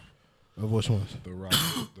back. Of which ones? The rock.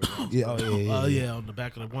 Yeah, Oh yeah, on the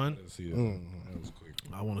back of the one. I didn't see that. That was quick.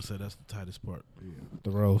 I want to say that's the tightest part.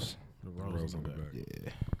 The rose. The rose on the back.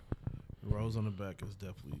 Yeah. The rose on the back is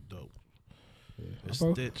definitely dope. Yeah.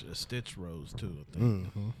 A stitch rose too, I think.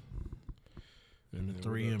 Mm-hmm. And the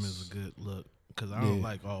 3M is a good look because I don't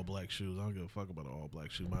like all black shoes. I don't give a fuck about an all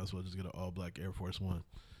black shoe. Might as well just get an all black Air Force One.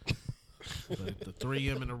 But the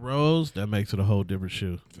 3M and the rose, that makes it a whole different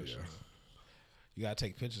shoe. For sure. You gotta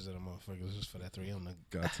take pictures of them motherfuckers just for that 3M.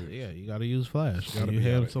 Got to. Yeah, you gotta use flash. Gotta You be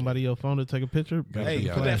have out somebody your phone to take a picture. Gotta Hey, be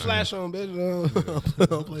put out that at flash on, bitch.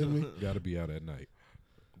 Don't play with me. Got to be out at night.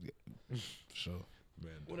 For sure.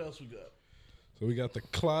 Man. What else we got? So we got the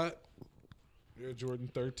Clot Air Jordan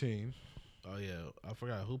 13. Oh yeah, I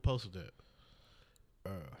forgot who posted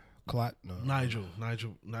that. Clot? No.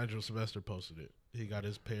 Nigel Sylvester posted it. He got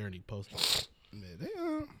his pair and he posted it.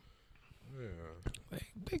 Yeah, Yeah.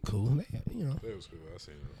 they cool. They, That was cool. I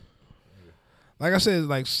seen it. like I said,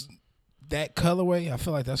 like that colorway. I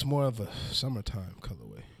feel like that's more of a summertime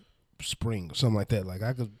colorway, spring, something like that. Like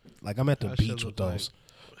I'm at the That shit beach look with those.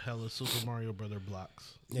 like hella Super Mario Brother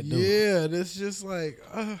blocks. Yeah, that's just like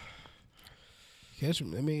Catch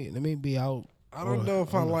me. Let me be out. I don't know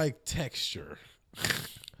if I like texture.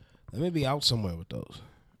 Let me be out somewhere with those.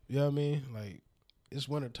 You know what I mean? Like it's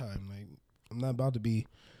wintertime. Like I'm not about to be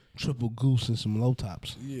triple goose and some low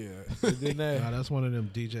tops. Yeah. And then that, Nah, that's one of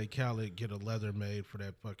them DJ Khaled get a leather made for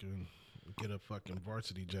that fucking get a fucking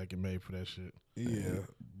varsity jacket made for that shit.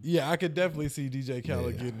 yeah, I could definitely see DJ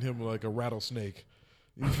Khaled getting him like a rattlesnake.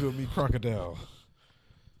 You feel me? Crocodile.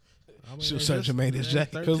 Shoe Searcher made his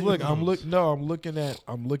jacket. Because look, I'm looking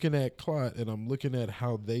at Clot, and I'm looking at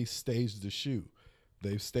how they staged the shoe.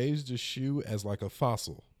 They've staged the shoe as like a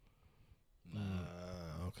fossil.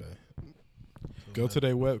 Okay. Go to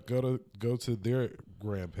their go to their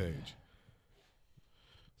gram page.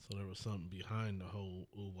 So there was something behind the whole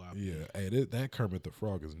ooh-wah. Yeah, hey, that Kermit the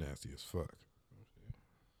Frog is nasty as fuck.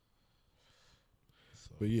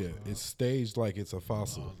 So, But yeah, it's staged like it's a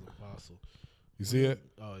fossil. it's a fossil. You see it?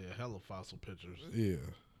 Oh yeah, hella fossil pictures. Yeah.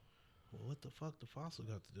 Well, what the fuck the fossil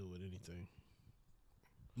got to do with anything?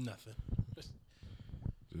 Nothing.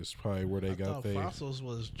 That's probably where they I got thought they. fossils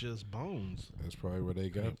was just bones. That's probably where they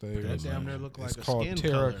got they. That damn near look like it's a called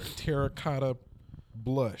skin color. terracotta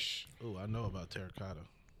blush. Oh, I know about terracotta.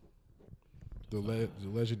 The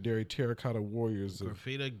legendary terracotta warriors.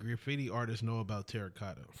 Graffiti artists know about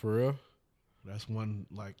terracotta. For real? That's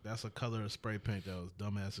that's a color of spray paint that was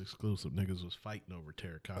dumbass exclusive. Niggas was fighting over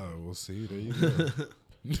terracotta. Oh, we'll see. There you go.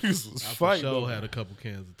 Niggas was I for fighting. sure had a couple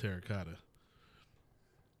cans of terracotta.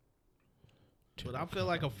 But I feel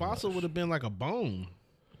like a fossil would have been like a bone.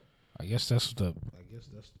 I guess that's the.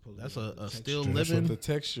 That's a still That's living. what the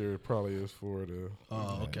texture probably is for the.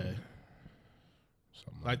 Oh, okay.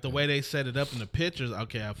 Something Like the way they set it up in the pictures.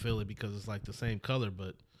 Okay, I feel it because it's like the same color,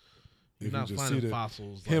 but you're If you not just finding see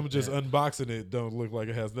fossils. him like just that. unboxing it don't look like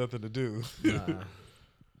it has nothing to do. Nah.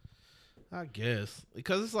 I guess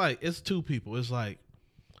because it's like it's two people. It's like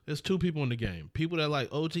it's two people in the game. People that like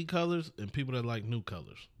OG colors and people that like new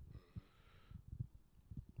colors.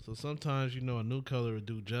 So sometimes a new color would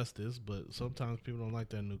do justice, but sometimes people don't like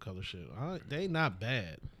that new color shit. They not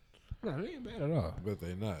bad. No, they ain't bad at all. But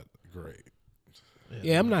they're not great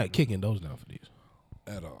Yeah, I'm not kicking those down for these.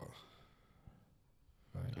 at all.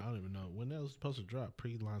 I don't even know when that was supposed to drop.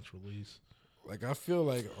 Pre-launch release, Like I feel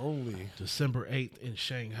like only December 8th in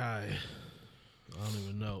Shanghai. I don't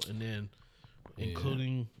even know, and then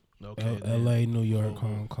including L.A., New York,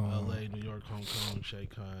 Hong Kong. L.A., New York, Hong Kong,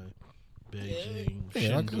 Shanghai, Beijing,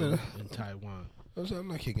 Yeah, I Chengdu, coulda- and Taiwan. I'm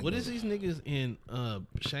not kicking. What those. is these niggas in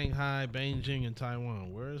Shanghai, Beijing, and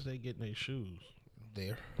Taiwan? Where is they getting their shoes?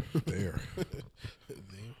 there? there.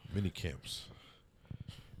 Mini camps.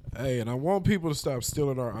 Hey, and I want people to stop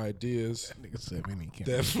stealing our ideas. Nigga said we need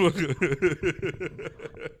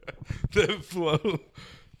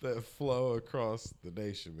That flow across the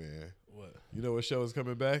nation, man. What? You know what show is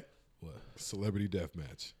coming back? What? Celebrity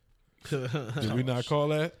Deathmatch. Did we not call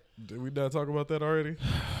that? Did we not talk about that already?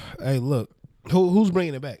 Hey, look, who's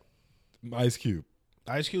bringing it back? Ice Cube,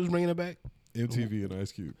 Ice Cube's bringing it back. MTV, and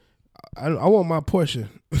Ice Cube. I want my portion.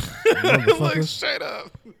 Motherfuckers. Straight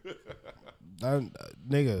up.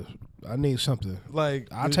 Nigga, I need something. Like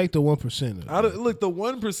I'll take the 1%. Look, the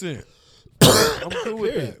 1%. I'm cool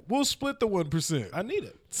with that. We'll split the 1%. I need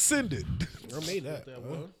it. Send it. I need that.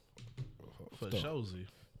 For Josie.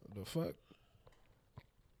 The fuck?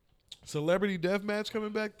 Celebrity Deathmatch coming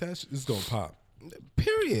back. It's gonna pop.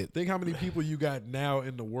 Period. Think how many people you got now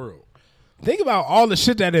in the world. Think about all the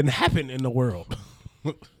shit that didn't happen in the world.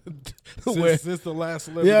 Since the last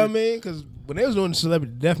celebrity. Yeah, I mean, because when they was doing the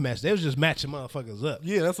celebrity deathmatch, they was just matching motherfuckers up.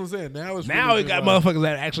 Yeah, that's what I'm saying. Now Now really we got like motherfuckers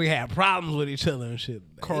that actually had problems with each other and shit.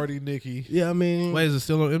 Cardi, Nicki. Yeah, I mean, Wait, is it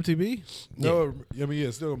still on MTV? No, I mean, yeah,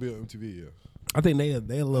 it's still gonna be on MTV. Yeah, I think they a I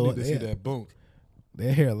little. need to see that bunk.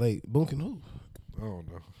 They're here late. Bunking who? I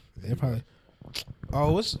don't know. They probably.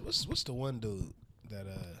 Oh, what's the one dude that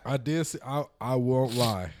I did. See, I won't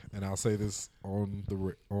lie, and I'll say this on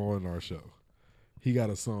our show. He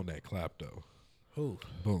got a song that clapped though. who?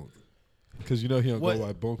 Bunk. Because you know he don't What? go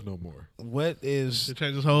by Bunk no more. What is To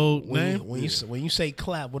change his whole name? when you say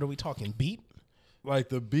clap? What are we talking? Beat? Like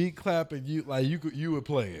the beat clap and you would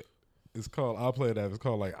play it. It's called. I'll play that. It's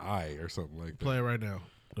called like I or something like that. Play it right now.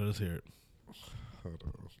 Let us hear it. Hold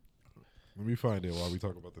on. Let me find it while we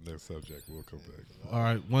talk about the next subject. We'll come back. All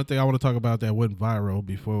right. One thing I want to talk about that went viral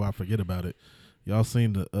before I forget about it. Y'all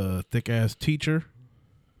seen the thick ass teacher?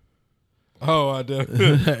 Oh, I did.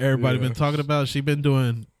 Everybody been talking about. She been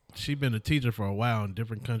a teacher for a while in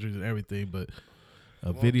different countries and everything, but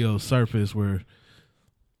a video surfaced where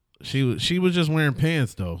she was just wearing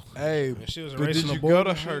pants though. Hey, She was did erasing you the go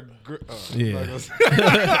board to and her? Yeah.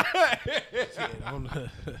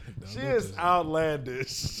 She is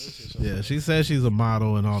outlandish. Yeah, she says she's a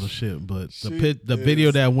model and all the shit, but the She video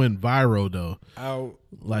is that went viral though,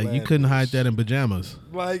 like you couldn't hide that in pajamas.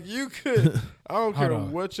 Like you could. I don't care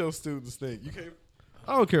on. what your students think. You can't.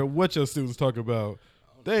 I don't care what your students talk about.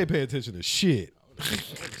 They ain't pay attention to shit.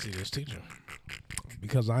 See this teacher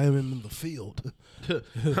because I am in the field.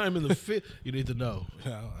 I'm in the fit. You need to know.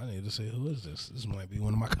 I need to say, who is this? This might be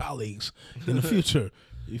one of my colleagues in the future.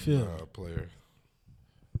 You feel? Player.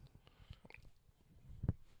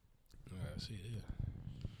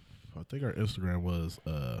 think her Instagram was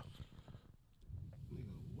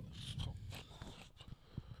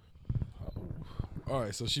All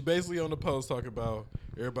right, so she basically on the post talking about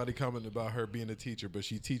everybody commenting about her being a teacher, but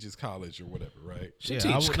she teaches college or whatever, right? She I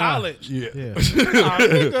teach would- college. Yeah. Yeah. Aw,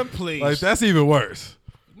 nigga, please. Like, that's even worse.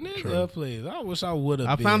 Nigga, please. I wish I would have.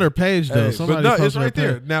 I found her page though. Hey, Somebody but no, it's posted her right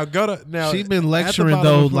there. page. Now go to now. She's been at the lecturing bottom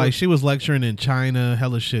though, of her- like she was lecturing in China,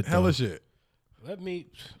 hella shit. Though. hella shit. Let me.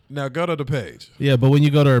 Now go to the page. Yeah, but when you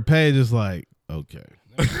go to her page, it's like okay.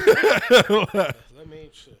 Let me.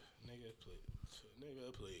 Nigga, please.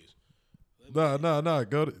 Nigga, please. No.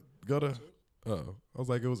 Go to. Oh, I was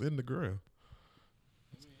like, it was in the ground.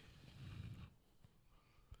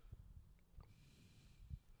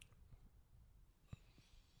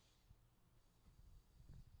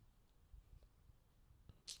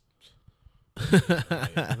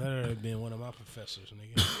 That have been one of my professors,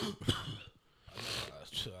 nigga.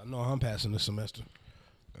 I know I'm passing this semester.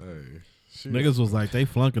 Hey, Niggas was like they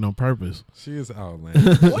flunking on purpose. she is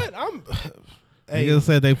outlandish. What? I'm. Hey, Niggas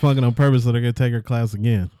said they flunking on purpose so they're gonna take her class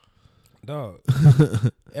again. dog.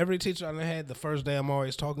 Every teacher I done had, the first day I'm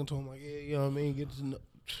always talking to him like, yeah, you know what I mean? Get to know.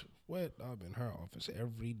 What? I've been in her office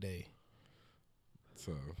every day.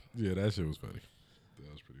 So yeah, that shit was funny.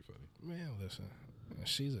 That was pretty funny. Man, listen.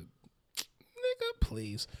 She's a nigga,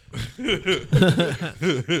 please.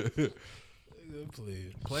 Nigga,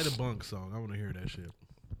 please. Play the bunk song. I want to hear that shit. And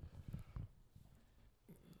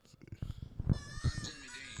of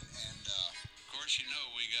course, you know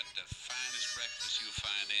we got the finest breakfast you'll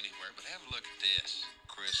find anywhere. But have a look at this,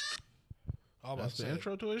 crisp. I was about That's to the say,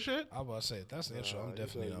 intro to his shit. I was about to say, that's the intro. I'm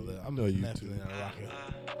definitely not there. I'm know you definitely too. not rocking.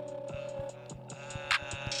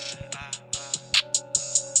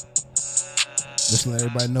 Just to let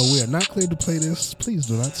everybody know we are not cleared to play this. Please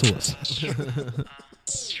do not sue us. I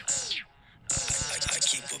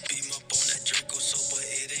keep a beam up on that Draco, so but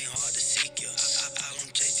it ain't hard to seek ya. I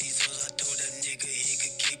don't chase these hoes, I told that nigga he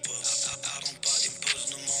could keep her. I don't pop them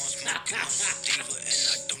pills no more, I'm smoking on sativa. And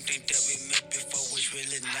I don't think that we met before, it's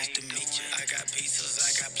really nice to meet ya. I got pieces,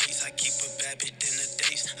 I got please, I keep a bad bitch in the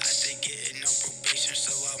days. I stay getting on probation,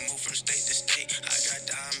 so I move from state to state. I got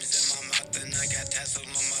diamonds in my mouth and I got tassels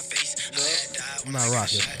on my face. I had died I'm when not I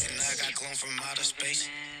got rocking. shot and I got cloned from outer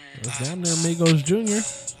space. That's down there, Migos Jr.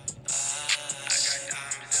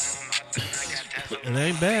 It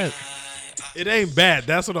ain't bad. It ain't bad.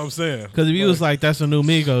 That's what I'm saying. Because if you was like, that's a new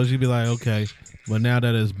Migos, you'd be like, okay. But now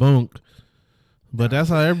that it's Bunk, but that's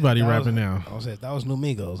how everybody rapping now. I was saying, if that was New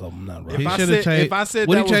Migos, I'm not rocking. He If I shoulda said, changed- if I said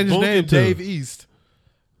what that he was changed his Boonk name and to? Dave East,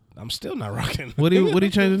 I'm still not rocking. What he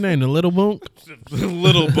changed his name to? Little Bunk?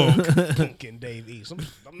 Little Boonk. Bunk and Dave East.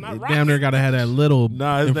 I'm not rocking. Damn near got to have that little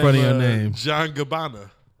Nah, his in front of your name, name. John Gabbana.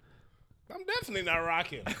 I'm definitely not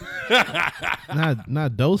rocking.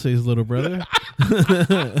 Not Dose's little brother.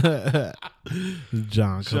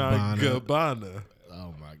 John John Cabana. Gabbana.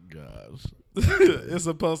 Oh my gosh. It's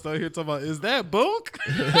a post out here talking about, is that Boonk?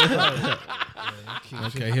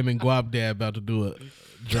 Okay, him and Guap Dad about to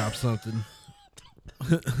drop something.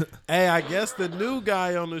 Hey, I guess the new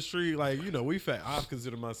guy on the street, like, you know, I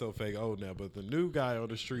consider myself fake old now, but the new guy on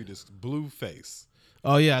the street is Blueface.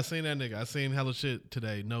 Oh yeah, I seen that nigga. I seen hella shit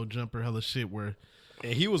today. No jumper, hella shit where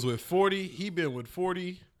And he was with 40. He been with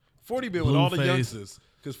 40. 40 been with all the Blueface. youngsters.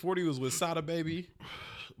 Because 40 was with Sada Baby.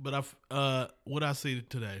 but what I see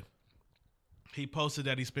today. He posted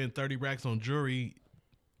that he spent 30 racks on jewelry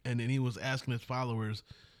and then he was asking his followers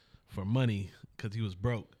for money because he was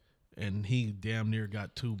broke. And he damn near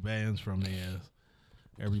got 2 bands from their ass.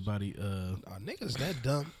 Everybody Oh, niggas that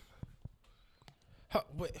dumb.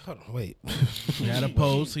 Wait. he had a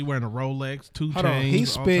post. He wearing a Rolex, 2 Hold on, chains, he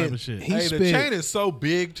all type spent- of shit. he Hey, the spent- chain is so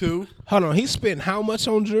big, too. Hold on. He spent how much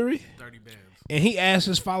on jewelry? 30 bands. And he asked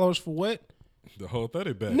his followers for what? The whole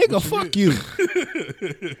 30 bag. Nigga, What fuck mean? you.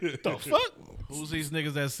 The fuck? Who's these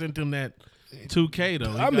niggas that sent him that 2K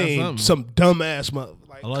though? He I got mean, something. some dumbass mother.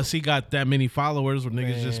 Like, Unless he got that many followers where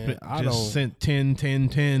niggas Man, I don't- just sent 10.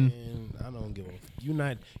 man, I don't give a.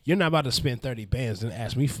 You're not about to spend 30 bands and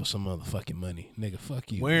ask me for some motherfucking money, nigga.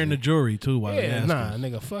 Fuck you. Wearing the jewelry too while they Yeah, asking. nah,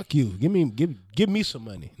 nigga, fuck you. Give me some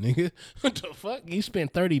money, nigga. What the fuck? You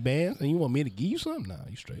spent 30 bands and you want me to give you something? Nah,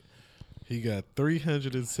 you straight. He got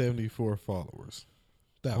 374 followers.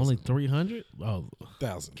 Only 300? Oh,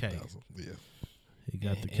 Thousand. K. Yeah. he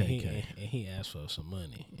got the And KK. he asked for some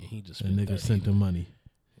money and he just And spent niggas 30. sent him money.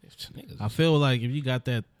 Niggas, I feel like if you got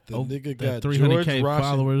that, The nigga that got 300K George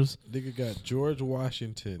followers, Nigga got George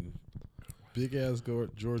Washington. Big ass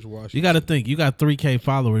George Washington. you got to think, you got 3K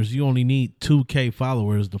followers. You only need 2K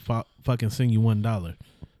followers to fucking send you $1.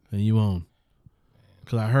 And you own.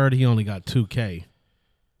 Because I heard he only got 2K.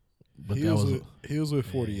 But that was he was with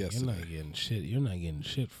 40 You're yesterday. not getting shit. You're not getting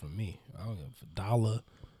shit from me. I don't give a dollar.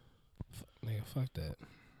 Nigga, fuck that.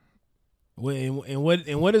 And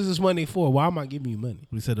what is this money for? Why am I giving you money?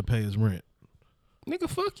 we said to pay his rent. Nigga,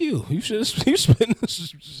 fuck you. You should have spent that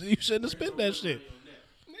shit.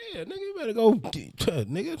 Yeah, nigga, you better go.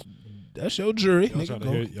 Nigga, that's your jury. Y'all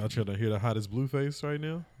Nigga, y'all trying to hear the hottest Blueface right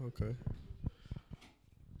now? Okay.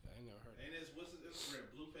 What's his Instagram?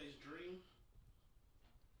 Blueface Dream?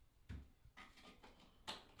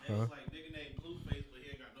 Huh? It's like nigga named Blueface, but he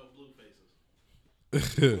ain't got no blue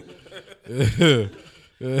faces.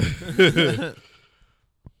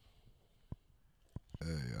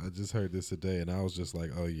 Hey, I just heard this today, and I was just like,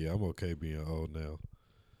 "Oh yeah, I'm okay being old now,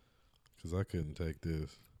 because I couldn't take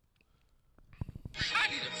this." I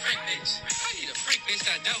need a freak bitch. I need a freak bitch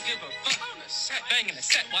that don't give a fuck. On the set, banging the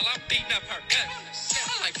set while I'm beating up her gut. On the set,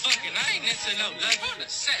 I like fucking. I ain't into no love. On the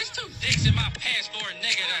set, it's 2 dicks in my pants for a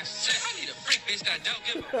nigga that's set. I need a freak bitch that don't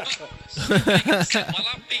give a fuck. On the set, banging the set while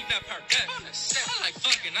I'm beating up her gut. On the set, I like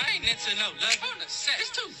fucking. I ain't into no love. On the set,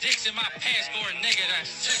 it's 2 dicks in my pants for a nigga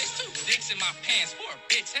that's set. It's 2 dicks in my pants for a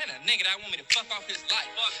bitch and a nigga that want me to fuck off his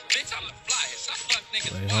life. Bitch, I'm the flyest. I fuck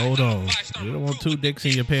niggas. Wait, hold on. You don't want 2 dicks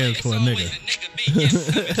in your pants for a nigga. Just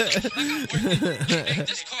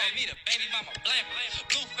call me the baby mama blank,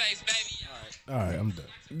 Blueface, baby. All right, I'm done.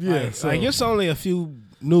 Yeah, Like, so like it's only a few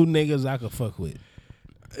new niggas I could fuck with.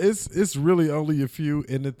 it's really only a few,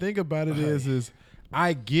 and the thing about it is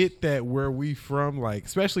I get that where we from, like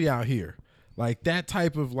especially out here, like that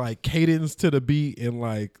type of like cadence to the beat and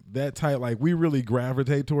like that type, like we really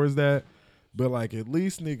gravitate towards that. But like at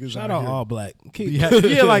least niggas Shout out out here, All Black.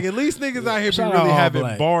 yeah, like at least niggas out here be Shout out really All having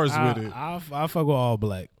Black. bars I, with it. I fuck with All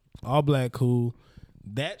Black. All Black cool.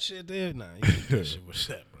 That shit there, nah, you get that shit with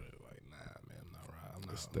that, bro. Like, nah, man, I'm not right. I'm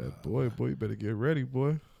It's not. that boy, you better get ready,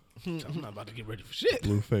 boy. I'm not about to get ready for shit.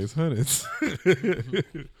 Blueface hundreds.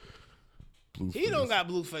 Blueface. He don't got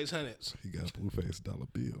Blueface hundreds. He got Blueface dollar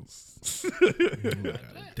bills.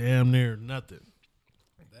 Damn near nothing.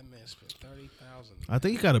 That man spent $30,000. I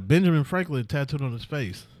think he got a Benjamin Franklin tattooed on his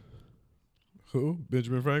face. Who?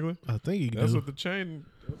 Benjamin Franklin? I think he That's do. what the chain.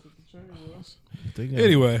 That's what the chain was. I think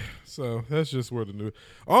Anyway, so that's just where the new.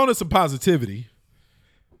 On to some positivity.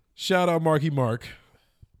 Shout out Mark Wahlberg.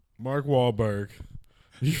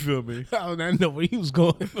 You feel me? I know where he was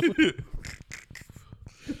going.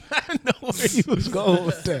 I know where he was going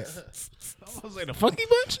with that. I was like, the Funky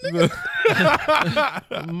Bunch,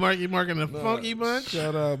 nigga? Marky and the Funky Bunch.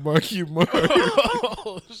 Shout out Marky Mark.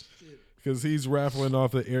 Oh, shit. Because he's raffling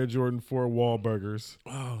off the Air Jordan 4 Wahlburgers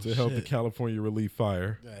to help the California Relief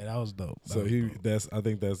Fire. Yeah, that was dope. So I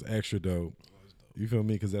think that's extra dope. You feel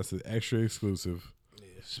me? Because that's an extra exclusive.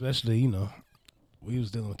 Especially, you know, we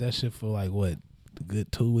was dealing with that shit for like, what, a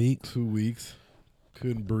good 2 weeks? 2 weeks.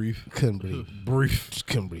 Couldn't breathe. Couldn't breathe. Brief.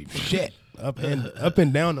 Couldn't breathe. Shit. Up and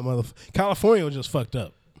down the motherfucker. California was just fucked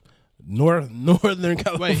up. Northern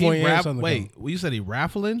California. Wait, you said he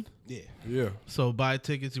raffling? Yeah. Yeah. So buy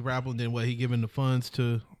tickets, he raffling, then what, he giving the funds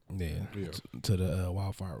to? Yeah. To the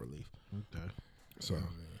wildfire relief. Okay. So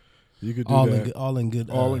you could do All that. all in good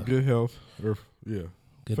Health. Or yeah.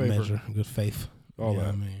 good favor. measure, good faith. All You know that.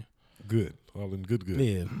 what I mean? Good. All in good.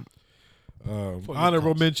 Yeah.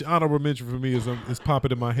 Honorable mention for me is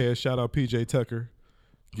popping in my head. Shout out PJ Tucker.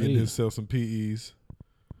 Getting himself some PEs.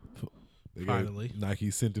 Finally. Nike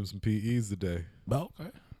sent him some PEs today. Oh, okay.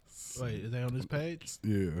 Wait, is they on his page?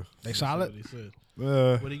 Yeah. They solid? That's what he said.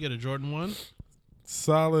 Uh, What did he get, a Jordan 1?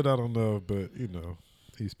 solid, I don't know, but you know,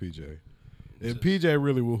 he's PJ. And PJ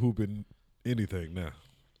really will hoop in anything now.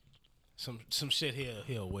 Some shit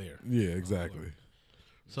he'll wear. Yeah, exactly.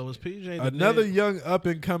 So was PJ the Another nigga- young up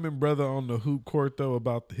and coming brother on the hoop court though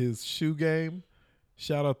about his shoe game.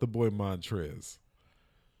 Shout out the boy Montrez.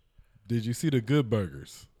 Did you see the Good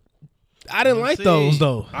Burgers? I didn't like those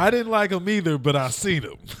though. I didn't like them either, but I seen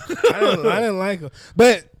them. I didn't like them.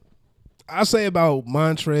 But I say about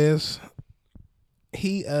Montrez,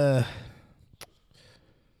 he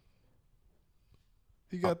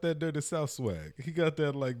He got that dirty South swag. He got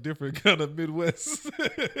that like different kind of Midwest.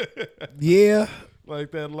 yeah.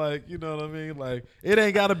 Like that, like, you know what I mean? Like, it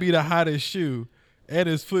ain't got to be the hottest shoe and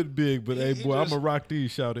his foot big, but hey, boy, I'm going to rock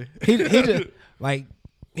these, shouty. He just like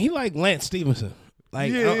he like Lance Stevenson.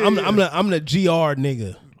 Like Yeah, I'm yeah. I'm the GR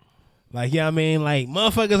nigga. Like, yeah, I mean, like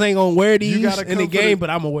motherfuckers ain't gonna wear these gotta in the come for game, the- but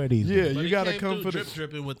I'm gonna wear these. Yeah, But you he got to came come through for the.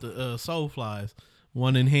 dripping with the soul flies,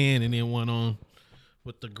 one in hand and then one on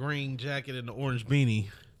with the green jacket and the orange beanie.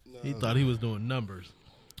 He thought he was doing numbers.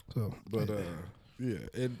 So, But,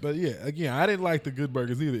 yeah, again, I didn't like the Good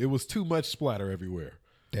Burgers either. It was too much splatter everywhere.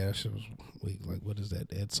 yeah, that shit was weak. Like, what is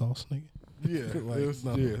that? Ed sauce, nigga? Yeah, Like, it was,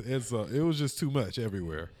 no. it was just too much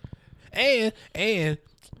everywhere, And and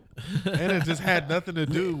it just had nothing to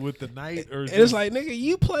do with the night or. and it's like, nigga,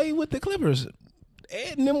 you play with the Clippers.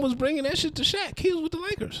 Ed and them was bringing that shit to Shaq. He was with the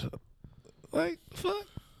Lakers. Like, fuck.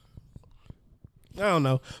 I don't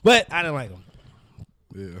know, but I didn't like them.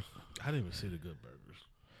 Yeah, I didn't even see the good burgers.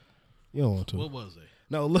 You don't want to. What was they?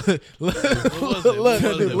 No, look, What was it? What was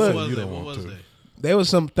it? What was it? What was they? There was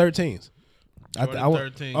some 13s. Jordan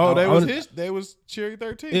 13. Oh, I was wanna- they was Cherry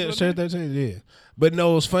 13. Yeah, Cherry 13, yeah. But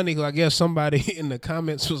no, it was funny because I guess somebody in the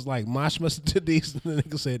comments was like, Mosh must have did these. And the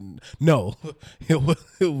nigga said, no, it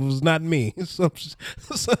was not me. Some shit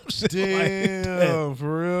Damn, like that.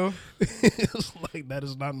 for real. It was like, that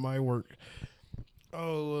is not my work.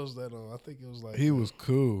 Oh, what was that on? I think it was like. He was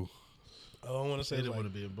cool. Oh, I want to say They it was didn't like,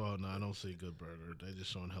 want to be involved. No, I don't see good burger. They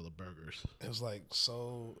just showing hella burgers. it was like,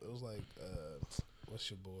 so, it was like, what's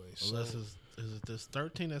your boy? Unless is it this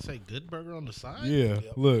 13 that say good burger on the side? Yeah,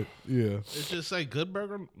 look, yeah. It just say good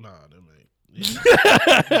burger? Nah, them ain't.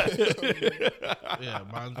 Yeah,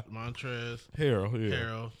 Montrez, Harold, yeah.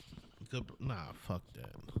 Harold. Good, nah, fuck that.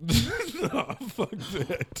 Nah, fuck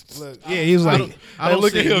that. Look, yeah, he was like, I don't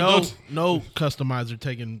look at see him, no, don't- no customizer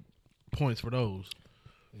taking points for those.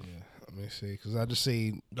 yeah, let me see, because I just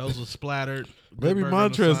see, Those are splattered. Good Maybe burger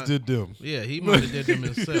on the Montrez side. did them. Yeah, he might have did them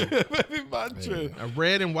himself. Maybe Montrez. A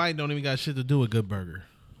red and white don't even got shit to do with good burger.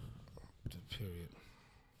 period.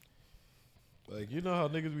 Like, you know how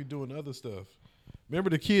niggas be doing other stuff. Remember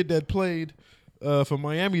the kid that played for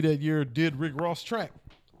Miami that year did Rick Ross track?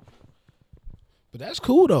 But that's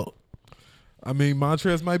cool, though. I mean,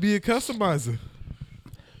 Montrez might be a customizer.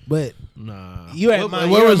 But Nah. You at where,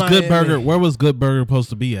 Mi- where you're was at good Miami. burger? Where was good burger supposed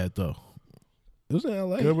to be at though? it was in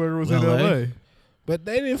L.A. Gilbert was in LA? LA. But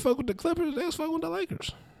they didn't fuck with the Clippers. They was fucking with the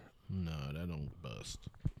Lakers. No, that don't bust.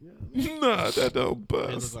 Nah, that don't It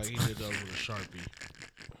bust. looks like he did those with a Sharpie.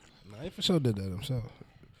 Nah, he for sure did that himself.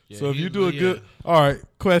 Yeah, So if he- you do a yeah. good, all right,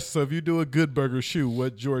 question. So if you do a good burger shoe,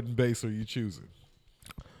 what Jordan base are you choosing?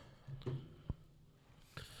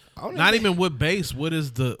 I don't Not think- even what base. What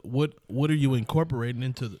is the what? What are you incorporating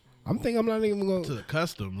into the I'm thinking I'm not even going. to the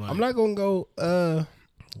custom? Like, I'm not gonna go.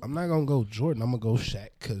 I'm not gonna go Jordan. I'm gonna go Shaq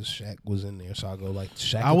because Shaq was in there. So I'll go like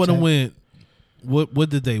Shaq. I would have attack. went. What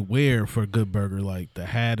did they wear for Good Burger? Like the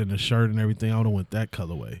hat and the shirt and everything. I would have went that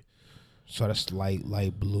colorway. So that's light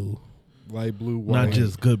blue. Light blue, white. Not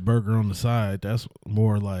just Good Burger on the side. That's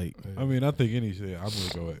more like I mean, I think anything. I'm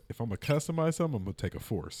gonna go. If I'm gonna customize something, I'm gonna take a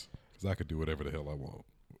Force because I could do whatever the hell I want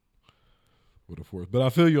with a Force. But I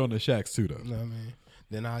feel you on the Shaqs too, though. You know what I mean?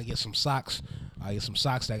 Then I'll get some socks. I'll get some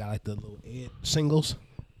socks that got like the little Ed singles.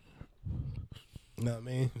 You know what I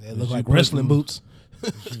mean? They look you like put wrestling them- boots.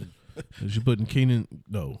 is you putting Keenan's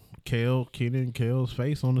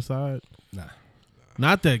face on the side? Nah.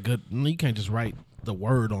 Not that good. You can't just write the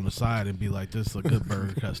word on the side and be like, this is a Good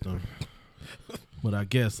Burger custom. But I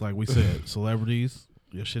guess, like we said, celebrities,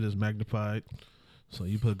 your shit is magnified. So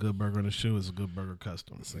you put Good Burger on the shoe, it's a Good Burger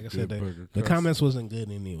custom. Like I Good said, burger the crust. comments wasn't good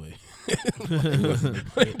anyway. Put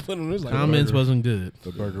 'em, it was like, Comments wasn't good.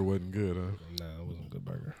 The burger wasn't good, huh? Nah, it wasn't a good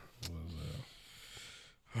burger. It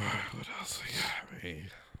was, What else we got, man?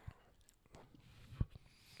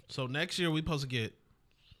 So next year we supposed to get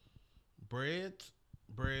breads,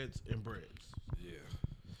 and breads. Yeah.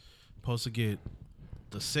 Supposed to get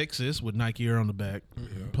the 6s with Nike Air on the back.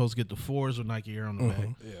 Supposed to get the 4s with Nike Air on the back.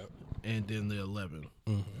 Yeah. And then the 11.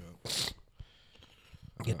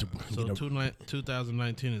 get the, So get a-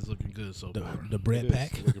 2019 is looking good so far. the bread It is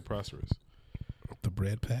pack. looking prosperous. The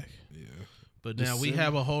bread pack. Yeah. But now we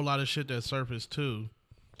have a whole lot of shit that surfaced too.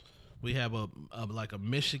 We have a like a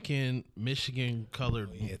Michigan colored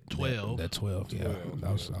 12, That 12. Yeah,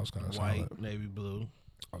 that was kind of white, solid. navy blue.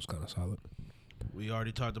 I was kind of solid. We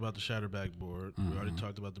already talked about the Shatterback board. We already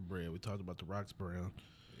talked about the bread. We talked about the Rocks Brown.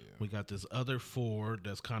 We got this other 4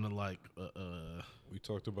 that's kind of like We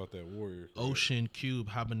talked about that Warrior. Ocean Cube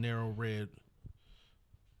habanero red,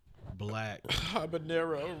 black.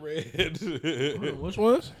 Habanero red. Which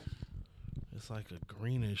ones? It's like a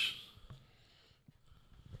greenish.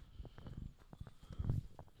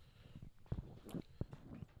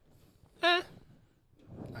 All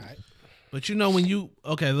right. But you know when you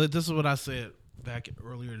this is what I said back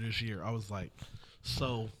earlier this year. I was like,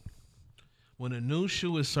 so when a new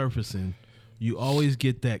shoe is surfacing, you always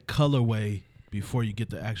get that colorway before you get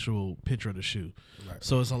the actual picture of the shoe. Right.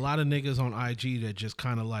 So it's a lot of niggas on IG that just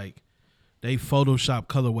kind of like they Photoshop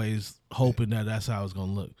colorways hoping that that's how it's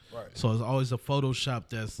gonna look. Right. So it's always a Photoshop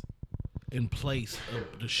that's in place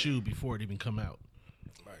of the shoe before it even come out.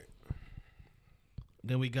 Right.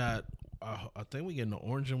 Then we got, I think we getting the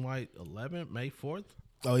orange and white 11, May 4th.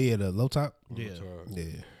 Oh yeah, the low top. Yeah. Yeah.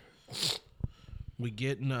 We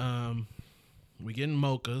getting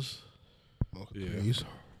mochas. Yeah. These.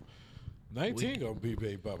 19 gonna be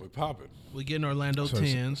big, but we popping. We getting Orlando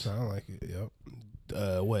 10s. Sound like it.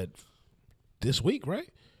 Yep. What? This week, right?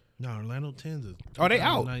 No, Orlando 10s is. Are they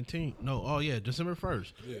out? 19. No. Oh yeah, December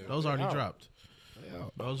 1st. Yeah, Those already out. dropped.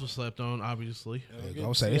 Those were slept on, obviously. And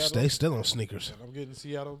I'm saying they still on sneakers. And I'm getting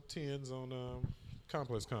Seattle 10s on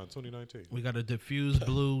Complex Con 2019. We got a diffused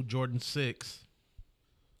blue Jordan 6.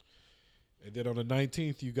 And then on the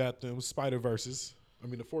 19th, you got them Spider Verses. I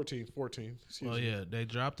mean the 14th. Excuse Oh me. yeah, they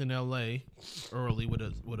dropped in L.A. early with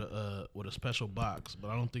a special box, but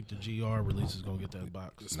I don't think the GR release is gonna get that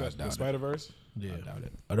box. The Spider Verse. Yeah, Doubt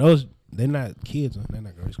it. Are those? They're not kids. Huh? They're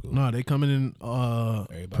not grade school. no, they coming in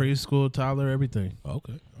preschool, toddler, everything.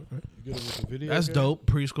 Okay. You get it with the video. That's game? dope,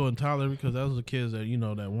 preschool and toddler, because those are the kids that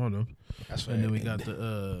that want them. That's And then we got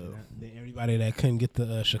the Then everybody that couldn't get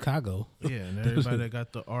the Chicago. yeah, and everybody that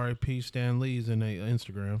got the RIP Stan Lees in their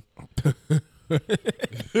Instagram.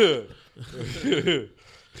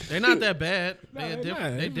 They're not that bad. They're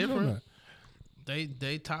different. They different.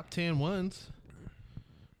 They top 10 ones.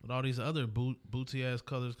 With all these other bootsy ass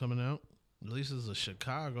colors coming out. At least it's a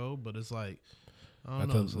Chicago, but it's like I don't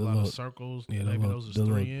know. It's a lot of circles. Yeah, Maybe those is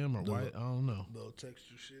 3M or the white. I don't know. Little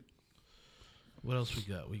texture shit. What else we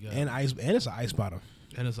got? We got And ice, and it's an ice bottom.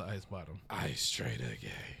 and it's an ice bottom. Ice Trader Game.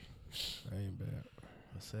 That ain't bad.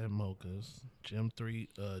 I said mochas. Gem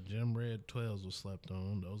Red 12s was slept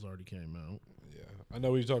on. Those already came out. Yeah, I know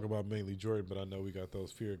we talk about mainly Jordan, but I know we got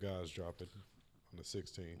those Fear Guys dropping on the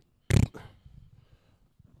 16th.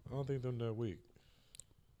 I don't think they're that weak.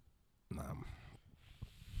 Nah.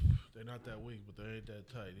 They're not that weak, but they ain't that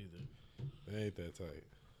tight either. They ain't that tight.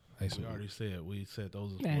 Ice We already said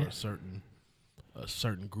those are for a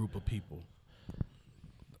certain group of people.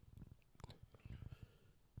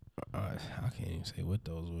 I can't even say what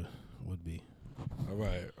those would be. All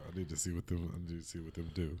right, I need to see what them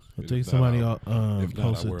do. I think somebody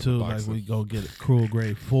posted too, like we go get Cruel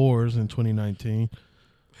Grade 4s in 2019.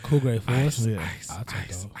 Cool grade 4s? Yeah. I'll take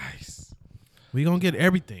those. Ice. We gonna get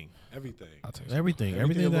everything. Everything. I'll take those. Everything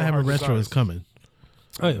Everything that about have a hard retro designs. is coming.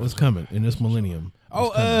 Oh, yeah. It's coming in this millennium.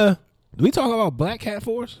 Oh, do we talk about Black Cat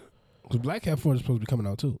 4s? Because Black Cat 4s is supposed to be coming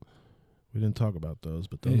out too. We didn't talk about those,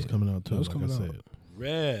 but those Yeah, coming out too. those Like coming I out. said,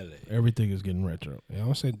 Really? everything is getting retro. Yeah, I'm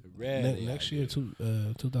gonna say Really, next year,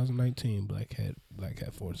 2019, Black Cat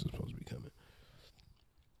 4s is supposed to be coming.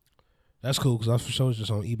 That's cool because I for sure was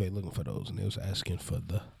just on eBay looking for those, and they was asking for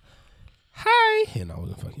the hi, and I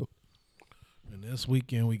wasn't fucking. And this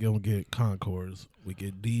weekend we gonna get Concords. We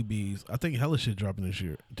get DBs. I think hella shit dropping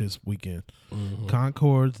this weekend.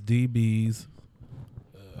 Concords, DBs.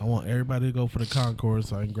 I want everybody to go for the Concords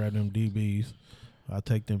so I can grab them DBs. I'll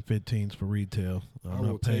take them 15s for retail. I'm will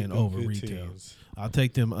not take paying them over 15s. retail. I'll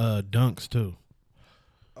take them dunks too.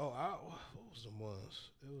 Oh, what was the ones?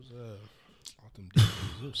 It was off them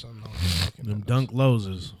DVDs. It was something I was talking Them about. dunk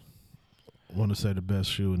loses. I want to say the best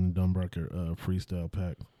shoe in the Dumbucker freestyle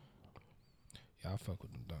pack. Yeah, I fuck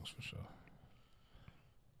with them dunks for sure.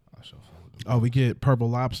 I sure fuck with them. Oh, we get Purple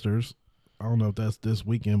Lobsters. I don't know if that's this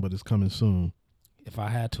weekend, but it's coming soon. If I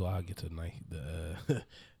had to, I'd get to the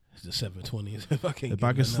 720s. If I can. If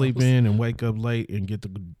I can sleep in and wake up late and get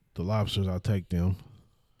the lobsters, I'll take them.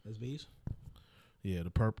 That's bees. Yeah,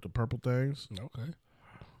 the purple things. Okay.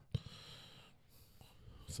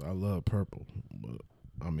 So I love purple, but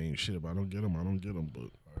I mean, shit. If I don't get them, I don't get them. But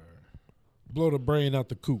Blow the brain out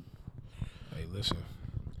the coop. Hey, listen.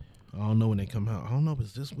 I don't know when they come out. I don't know if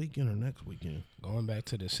it's this weekend or next weekend. Going back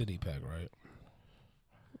to the city pack, right?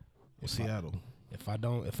 Seattle. If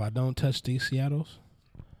I don't touch these Seattles,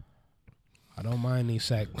 I don't mind these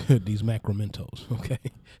these Macromentos. Okay.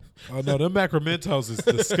 Oh no, them Macromentos is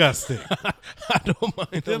disgusting. I don't mind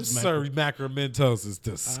Them those Sir Macromentos is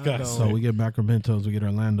disgusting. So we get Macromentos, we get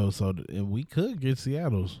Orlando. So we could get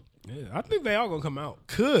Seattle's. Yeah, I think they all gonna come out.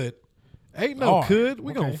 Could. Ain't no Are. could.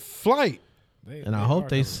 We Okay. gonna flight. And I hope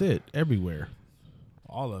they sit everywhere.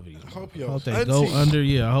 all of these. I hope I y'all hope they go under.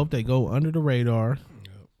 Yeah, I hope they go under the radar.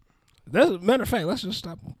 Matter of fact, let's just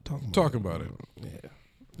stop talking about it. Yeah.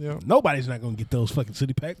 Yeah. Nobody's not gonna get those fucking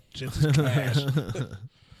city pack. Just trash.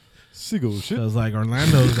 Seagull shit. Cause like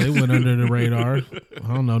Orlando's, they went under the radar.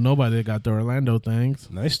 I don't know nobody that got the Orlando things.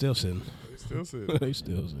 No, they still sitting. Still said. They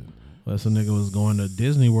still sitting. Unless a nigga was going to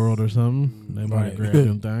Disney World or something, they might have Right. grabbed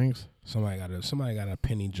them things. Somebody got a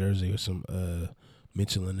penny jersey or some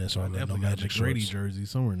Mitchell in this right now. No Definitely got a magic Grady shorts. jersey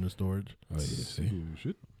somewhere in the storage. Oh yeah, see. Seagull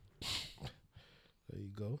shit. There you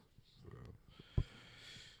go.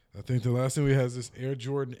 I think the last thing we have is this Air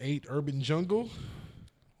Jordan 8 Urban Jungle.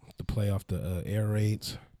 The play off the air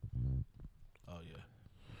raids. Oh yeah,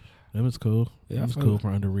 that was cool. Yeah, That I was feel cool it. for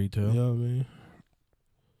under You retail. know what I mean?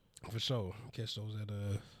 For sure. Catch those at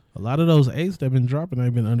A lot of those 8s that been dropping,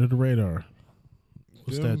 they've been under the radar.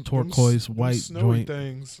 What's that turquoise white snowy joint?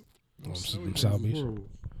 things? them Snowy South things is Beach. horrible.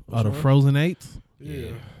 Oh, the frozen 8s.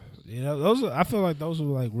 Yeah. Yeah, those are, I feel like those are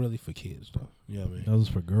like really for kids though. You know what I mean? Those is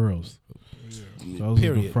for girls. Those are the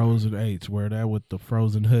Period. frozen 8s. Wear that with the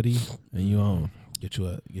frozen hoodie, and you on. Get you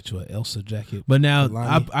a Elsa jacket. But now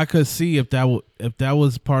Lonnie. I could see if that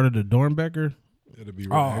was part of the Dornbecker. It'd be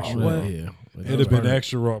Oh, extra. what? Yeah, It'd have been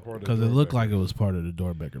extra raw part of because it looked like it was part of the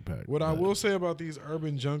Dornbecker pack. What I but- will say about these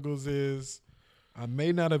urban jungles is I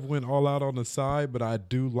may not have went all out on the side, but I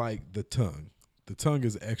do like the tongue. The tongue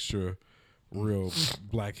is extra real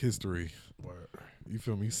Black history. You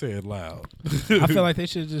feel me? Say it loud. I feel like they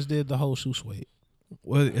should have just did the whole shoe suede.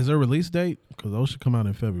 Well, is there a release date? Because those should come out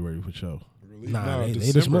in February for sure. Nah, No, they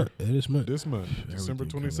this December. month. They this month. This month, December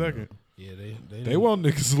Everything 22nd. Yeah, They want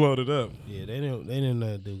niggas loaded up. Yeah, they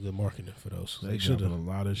didn't do good marketing for those. They should dropping have. a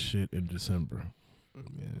lot of shit in December.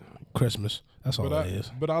 Christmas. That's all But it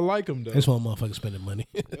is. I like them though. They just want motherfuckers spending money.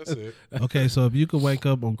 That's it. Okay, so if you could wake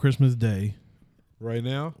up on Christmas Day Right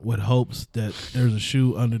now, with hopes that there's a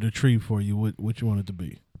shoe under the tree for you, what you want it to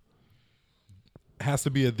be? has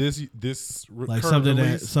to be a this Like current something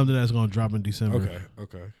release? something that's gonna drop in December.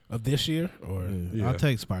 Okay. Of this year? Or Yeah. Yeah. I'll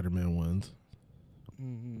take Spider-Man ones,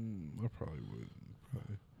 I probably would.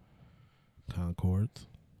 Concords.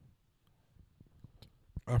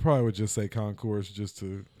 I probably would just say Concourse just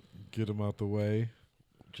to get them out the way.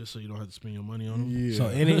 Just so you don't have to spend your money on them. Yeah.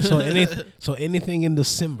 so anything in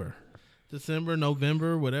December. December,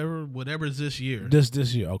 November, whatever's this year. This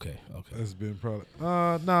year. Okay. That's been probably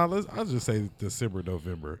I'll just say December,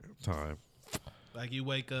 November time. Like you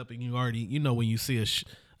wake up and you already when you see a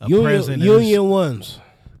Union, present. Union ones.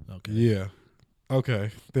 Okay. Yeah.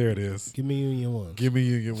 Okay. There it is. Give me Union ones. Give me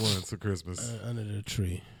Union Ones for Christmas. Under the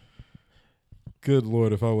tree. Good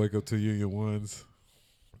Lord, if I wake up to Union Ones.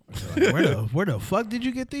 Like, where the fuck did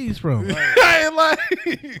you get these from? I ain't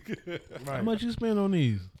like How much you spend on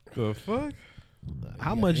these? the fuck?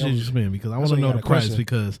 How much did you spend? Because I want to what you know got the a price. question.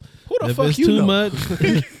 Because Who the if fuck it's you too know? much,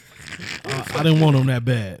 I didn't want them that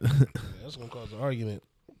bad. That's gonna cause an argument.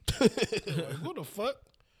 Who the fuck?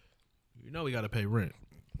 You know we got to pay rent.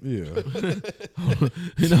 Yeah.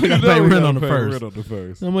 You know we got to pay rent on the first. Rent on the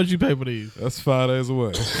first. How much you pay for these? That's 5 days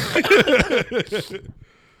away.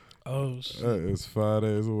 Oh shit. It's 5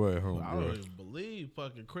 days away, I don't homeboy. even believe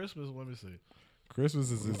fucking Christmas. Let me see.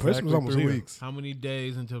 Christmas is Christmas exactly almost 3 here. weeks. How many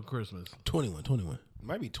days until Christmas? 21.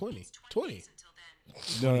 Might be 20. 20.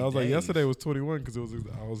 No, I was like, days. yesterday was 21 because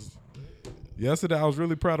yesterday I was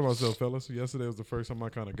really proud of myself, fellas. Yesterday was the first time I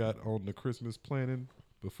kind of got on the Christmas planning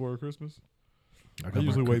before Christmas. I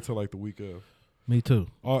usually wait till like the week of. Me too.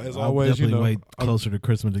 As I'll always, definitely wait closer to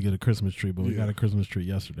Christmas to get a Christmas tree, but we Yeah. got a Christmas tree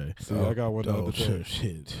yesterday. So I got one the other day.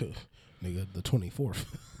 shit. Nigga, the 24th.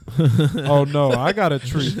 Oh no, I got a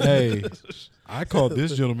tree. Hey, I called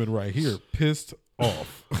this gentleman right here pissed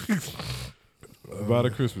off about a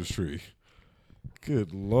Christmas tree.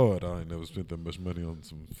 Good Lord, I ain't never spent that much money on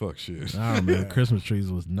some fuck shit. I remember Christmas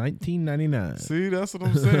trees was $19.99. See, that's what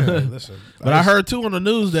I'm saying. Listen. But I heard too on the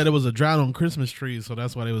news that it was a drought on Christmas trees, so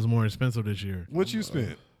that's why they was more expensive this year. What you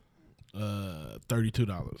spent?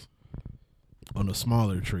 $32 on a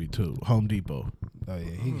smaller tree too. Home Depot. Oh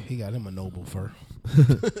yeah, he got him a noble fir.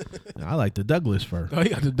 I like the Douglas fir. Oh,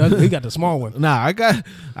 he got the small one. Nah, I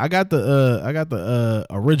got the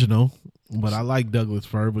original, but I like Douglas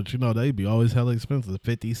fir. But they be always hella expensive,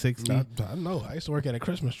 50, 60. I know. I used to work at a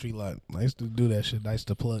Christmas tree lot. I used to do that shit. I used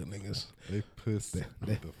to plug niggas. They pissed the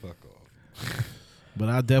fuck off. But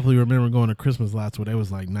I definitely remember going to Christmas lots where they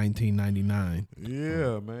was like $19.99.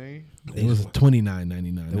 Yeah, man. It was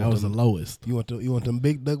 $29.99. That was the lowest. You want them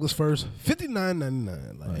big Douglas firs?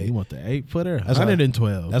 $59.99. Like, You want the 8-footer? That's how-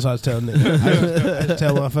 112. that's what I was telling niggas. I just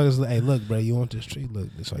tell motherfuckers, like, hey, look, bro, you want this tree? Look,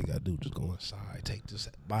 this all you gotta do. Just go inside, take this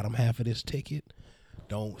bottom half of this ticket.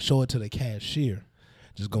 Don't show it to the cashier.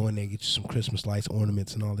 Just go in there, get you some Christmas lights,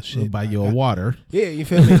 ornaments, and all the shit. Buy you a water. Yeah, you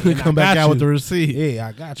feel me? And I Come back got out with you. the receipt. Yeah,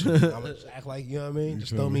 I got you. I'm gonna just act like, you know what I mean?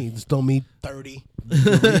 Just throw me 30.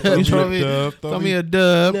 You throw me a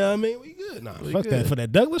dub. You know what I mean? We good. Nah, We fuck good. that. For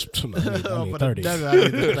that Douglas, no, I need For the 30. Douglas, I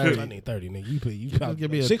need the 30. I need 30, nigga. You Just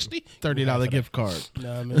give me a 60? $30 gift card. You know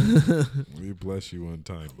what I mean? We bless you one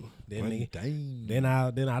time. Then One nigga, time.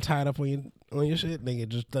 then I tie it up on your shit, nigga.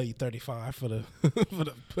 Just throw you 35 for the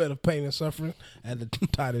for the pain and suffering. I had to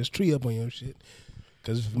tie this tree up on your shit.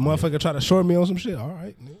 Because if a motherfucker try to short me on some shit, all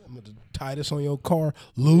right, nigga, I'm going to tie this on your car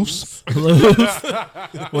loose.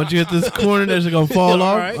 Once you hit this corner, that's gonna fall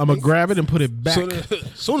off. right. I'm gonna grab it and put it back. So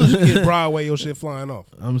as soon as you get Broadway, your shit flying off.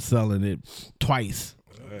 I'm selling it twice.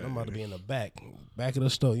 I'm about to be in the back of the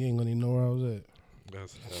store. You ain't going to even know where I was at.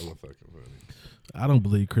 That's hella fucking funny. I don't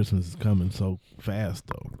believe Christmas is coming so fast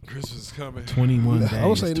though. Christmas is coming. 21 days. I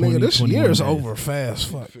would say, 20, nigga, this 21 year is days. over fast.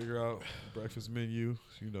 Fuck. Figure out breakfast menu.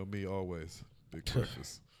 You know me always. Big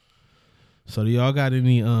breakfast. So do y'all got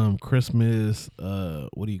any Christmas?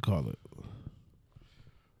 What do you call it?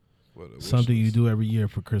 What, a wish Something you list? do every year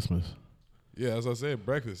for Christmas. Yeah, as I said,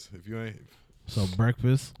 breakfast. If you ain't, So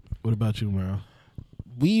breakfast. What about you, Meryl?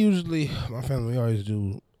 We usually, my family, we always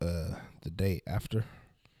do the day after.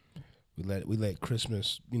 We let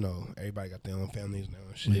Christmas, you know, everybody got their own families now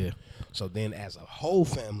and shit. Yeah. So then as a whole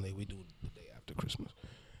family, we do the day after Christmas.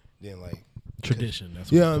 Then like Tradition.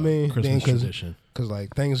 That's yeah, what I mean, Christmas then tradition. Cause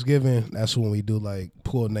like Thanksgiving, that's when we do like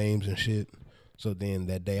pull names and shit. So then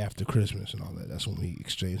that day after Christmas and all that, that's when we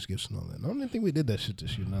exchange gifts and all that. And I don't even think we did that shit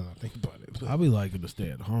this year. Now that I think about it. I be liking to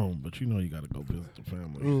stay at home, but you know you got to go visit the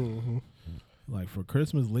family. Mm-hmm. Like for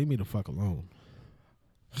Christmas, leave me the fuck alone.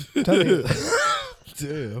 Tell me,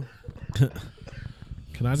 damn.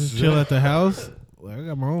 Can I just chill at the house? Like, I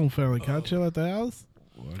got my own family. Can I chill at the house?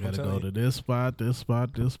 Well, I gotta telling go you. to this spot, this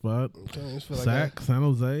spot, this spot. I'm telling you, it's feel like Sac, San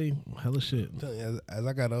Jose, hella shit. I'm telling you, as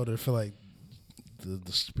I got older, I feel like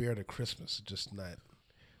the spirit of Christmas is just not.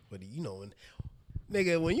 But you know, when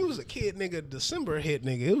nigga, when you was a kid, nigga, December hit,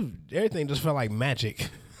 nigga, everything just felt like magic.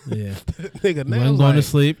 Yeah. Nigga, You now ain't it's going to like,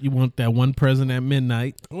 sleep. You want that one present at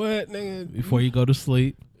midnight what, nigga? before you go to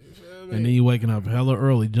sleep. And then you waking up hella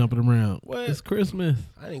early, jumping around. What? It's Christmas.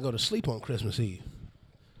 I didn't go to sleep on Christmas Eve.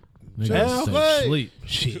 Nigga, Hell, stay wait. sleep.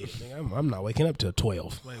 Shit, nigga, I'm not waking up till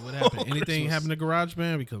 12. Wait, what happened? Anything happened to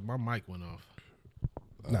GarageBand? Because my mic went off.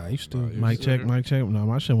 Nah, you still. Mic check, mic check. No,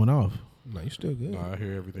 my shit went off. Nah, you still good. Nah, I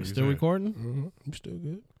hear everything. It's you still say. recording? Mm-hmm. You still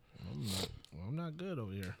good. I'm not good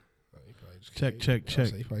over here. Nah, you probably just Check, can't- check, I check.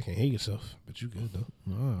 say You probably can't hear yourself, but you good though.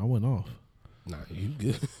 No, I went off. Nah, you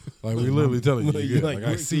good. Like we literally telling you, Like, you good. like, Like, I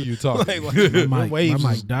like- see you talking. My waves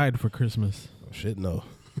mic is- died for Christmas. Oh, shit, no.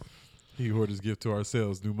 He hoarders gift to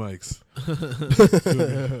ourselves, new mics.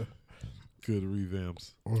 Good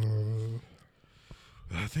revamps.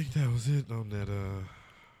 I think that was it on that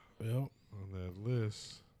on that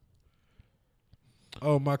list.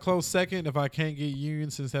 Oh, my close second, if I can't get Union,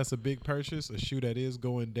 since that's a big purchase, a shoe that is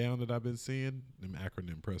going down that I've been seeing, them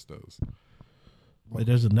acronym Prestos. Wait,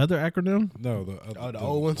 there's another acronym? No, the the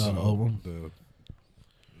old ones? Oh, the old one.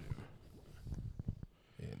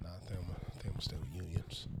 Yeah, nah, I think I'm still with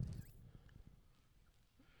Unions.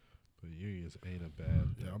 But Unions ain't a bad.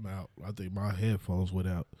 Yeah, I'm out. I think my headphones went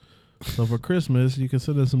out. So for Christmas, you can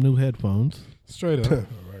send us some new headphones. Straight up. All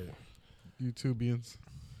right. YouTubians.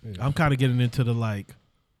 I'm kind of getting into the like,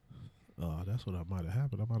 oh, that's what I might have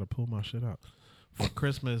happened. I might have pulled my shit out. For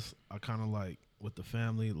Christmas, I kind of like, with the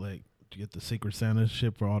family, like, to get the Secret Santa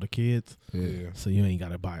shit for all the kids. Yeah. So you ain't got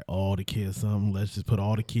to buy all the kids something. Let's just put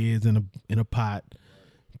all the kids in a pot,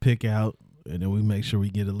 pick out, and then we make sure we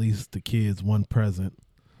get at least the kids one present.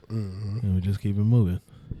 Mm-hmm. And we just keep it moving.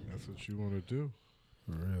 That's what you want to do.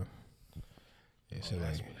 For real. Yeah, so like,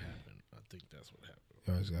 happened. I think that's what happened.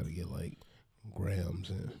 you always got to get like grams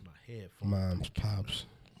and My headphones. moms, pops.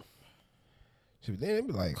 See, but then it'd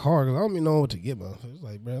be like hard because I don't even know what to get myself. It's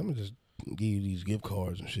like, bro, I'm gonna just give you these gift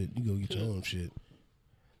cards and shit. You go get your own shit.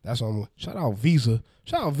 That's on. Shout out Visa.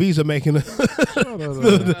 Shout out Visa making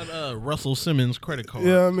a. Russell Simmons credit card.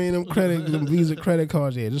 Yeah, I mean them Visa credit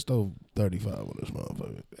cards. Yeah, just throw 35 on this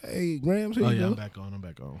motherfucker. Hey, grams, here Oh you yeah, go. I'm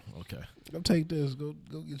back on. Okay. Go take this. Go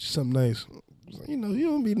get you something nice. You know, you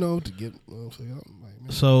don't be know what to get. I'm like, man,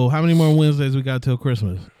 So how many more Wednesdays we got till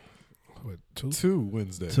Christmas? what, 2? 2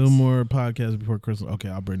 Wednesdays. 2 more podcasts before Christmas. Okay,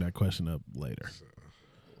 I'll bring that question up later.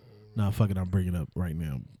 Nah, fuck it, I'm bringing it up right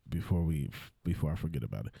now before I forget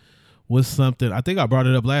about it. What's something, I think I brought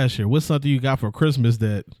it up last year. What's something you got for Christmas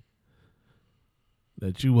that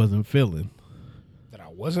you wasn't feeling? That I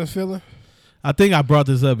wasn't feeling. I think I brought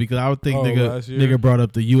this up because I would think last year? nigga brought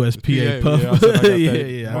up the USPA puff. Yeah, I said I got that.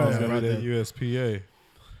 yeah. I I was think I gonna brought be that that. USPA.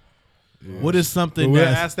 Yeah. What is But something we'll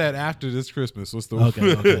that's ask that after this Christmas. What's the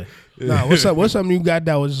okay? Nah, what's up? What's something you got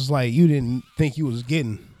that was just like you didn't think you was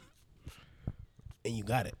getting, and you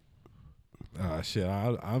got it? Shit,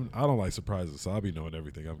 I don't like surprises, so I'll be knowing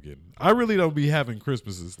everything I'm getting. I really don't be having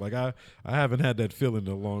Christmases. Like I haven't had that feeling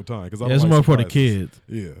in a long time because It's more for the kids.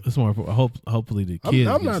 Yeah, It's more for hopefully the kids.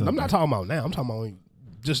 I'm get not something. talking about now. I'm talking about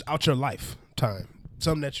just out your lifetime.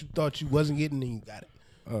 Something that you thought you wasn't getting and you got it.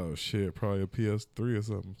 Oh shit, probably a PS3 or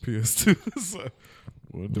something, PS2. So,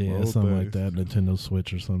 One of them Yeah, old something like things. that. Nintendo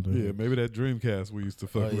Switch or something. Yeah, maybe that Dreamcast we used to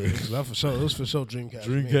fuck Oh, yeah, with. that for sure. It was for sure Dreamcast.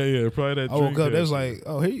 Dreamcast, yeah, probably that I woke up. Dreamcast They was shit.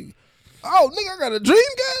 like, nigga, I got a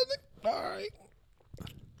Dreamcast. All right.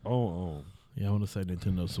 Oh. Yeah, I want to say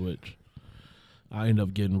Nintendo Switch. I ended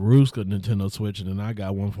up getting Roosk a Nintendo Switch, and then I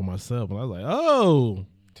got one for myself. And I was like, oh,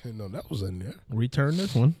 Didn't know that was in there. return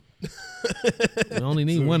this one. We only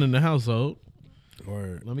need one in the household.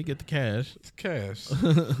 Word. Let me get the cash. It's cash.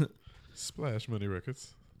 Splash Money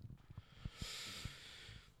Records.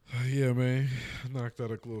 Yeah, man. Knocked out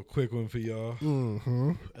a little quick one for y'all.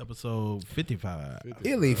 Mm-hmm. Episode 55.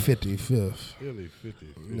 illy55th. Illy 50.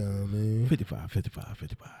 You know what I mean? 55.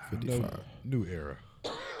 New era.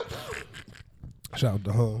 Shout out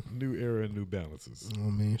to home. New era and new balances. You know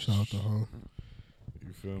what I mean? Shout out to home.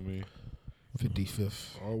 You feel me?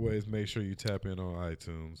 55th. Always make sure you tap in on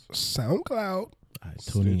iTunes, SoundCloud.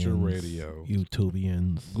 Stitcher Radio,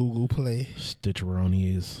 YouTubians, Google Play.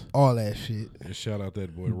 Stitcheronies, All that shit. and shout out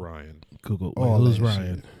that boy Ryan. Google. All Wait, who's that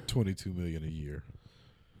Ryan? 22 million a year.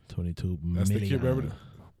 22 That's million. the kid. Remember?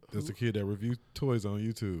 That's the kid that reviewed toys on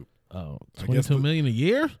YouTube. Oh, I guess 22 million a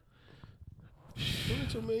year?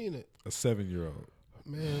 22 million. A 7-year-old.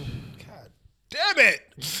 Man, God damn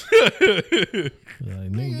it.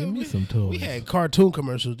 Like, nigga, give me some toys. We had cartoon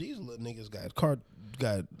commercials. These little niggas got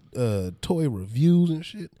toy reviews and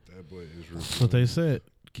shit. That boy is That's what they said.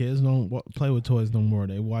 Kids don't play with toys no more.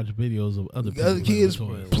 They watch videos of other people Other kids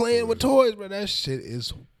playing with toys. playing with toys, bro. That shit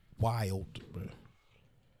is wild, bro.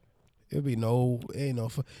 Ain't no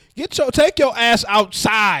fun. Take your ass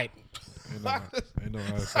outside. Ain't no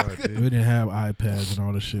outside. We Dude. didn't have iPads and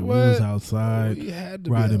all this shit. What? We was outside We had to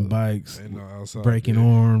be riding out. bikes, Ain't no outside. breaking dude.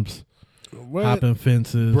 arms, What? hopping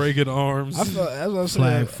fences, Breaking arms. I felt as I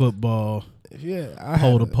flag said, football, yeah,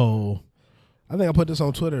 pole to pole. I think I put this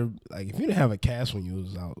on Twitter. Like, if you didn't have a cast when you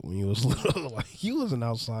was out, when you was little, like you wasn't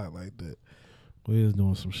outside like that. We was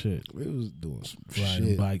doing some shit. We was doing some Riding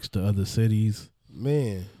shit, bikes to other cities,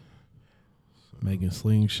 man. making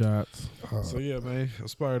slingshots. So yeah, man.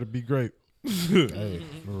 Aspire to be great. Hey,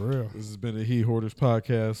 for real. This has been the Heat Hoarders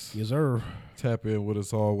podcast. Yes, sir. Tap in with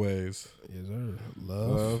us always. Yes, sir. Love,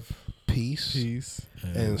 Love, peace, peace.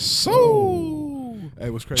 and soul. Hey,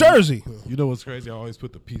 what's crazy? Jersey. You know what's crazy? I always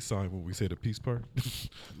put the peace sign when we say the peace part.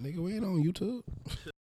 Nigga, we ain't on YouTube.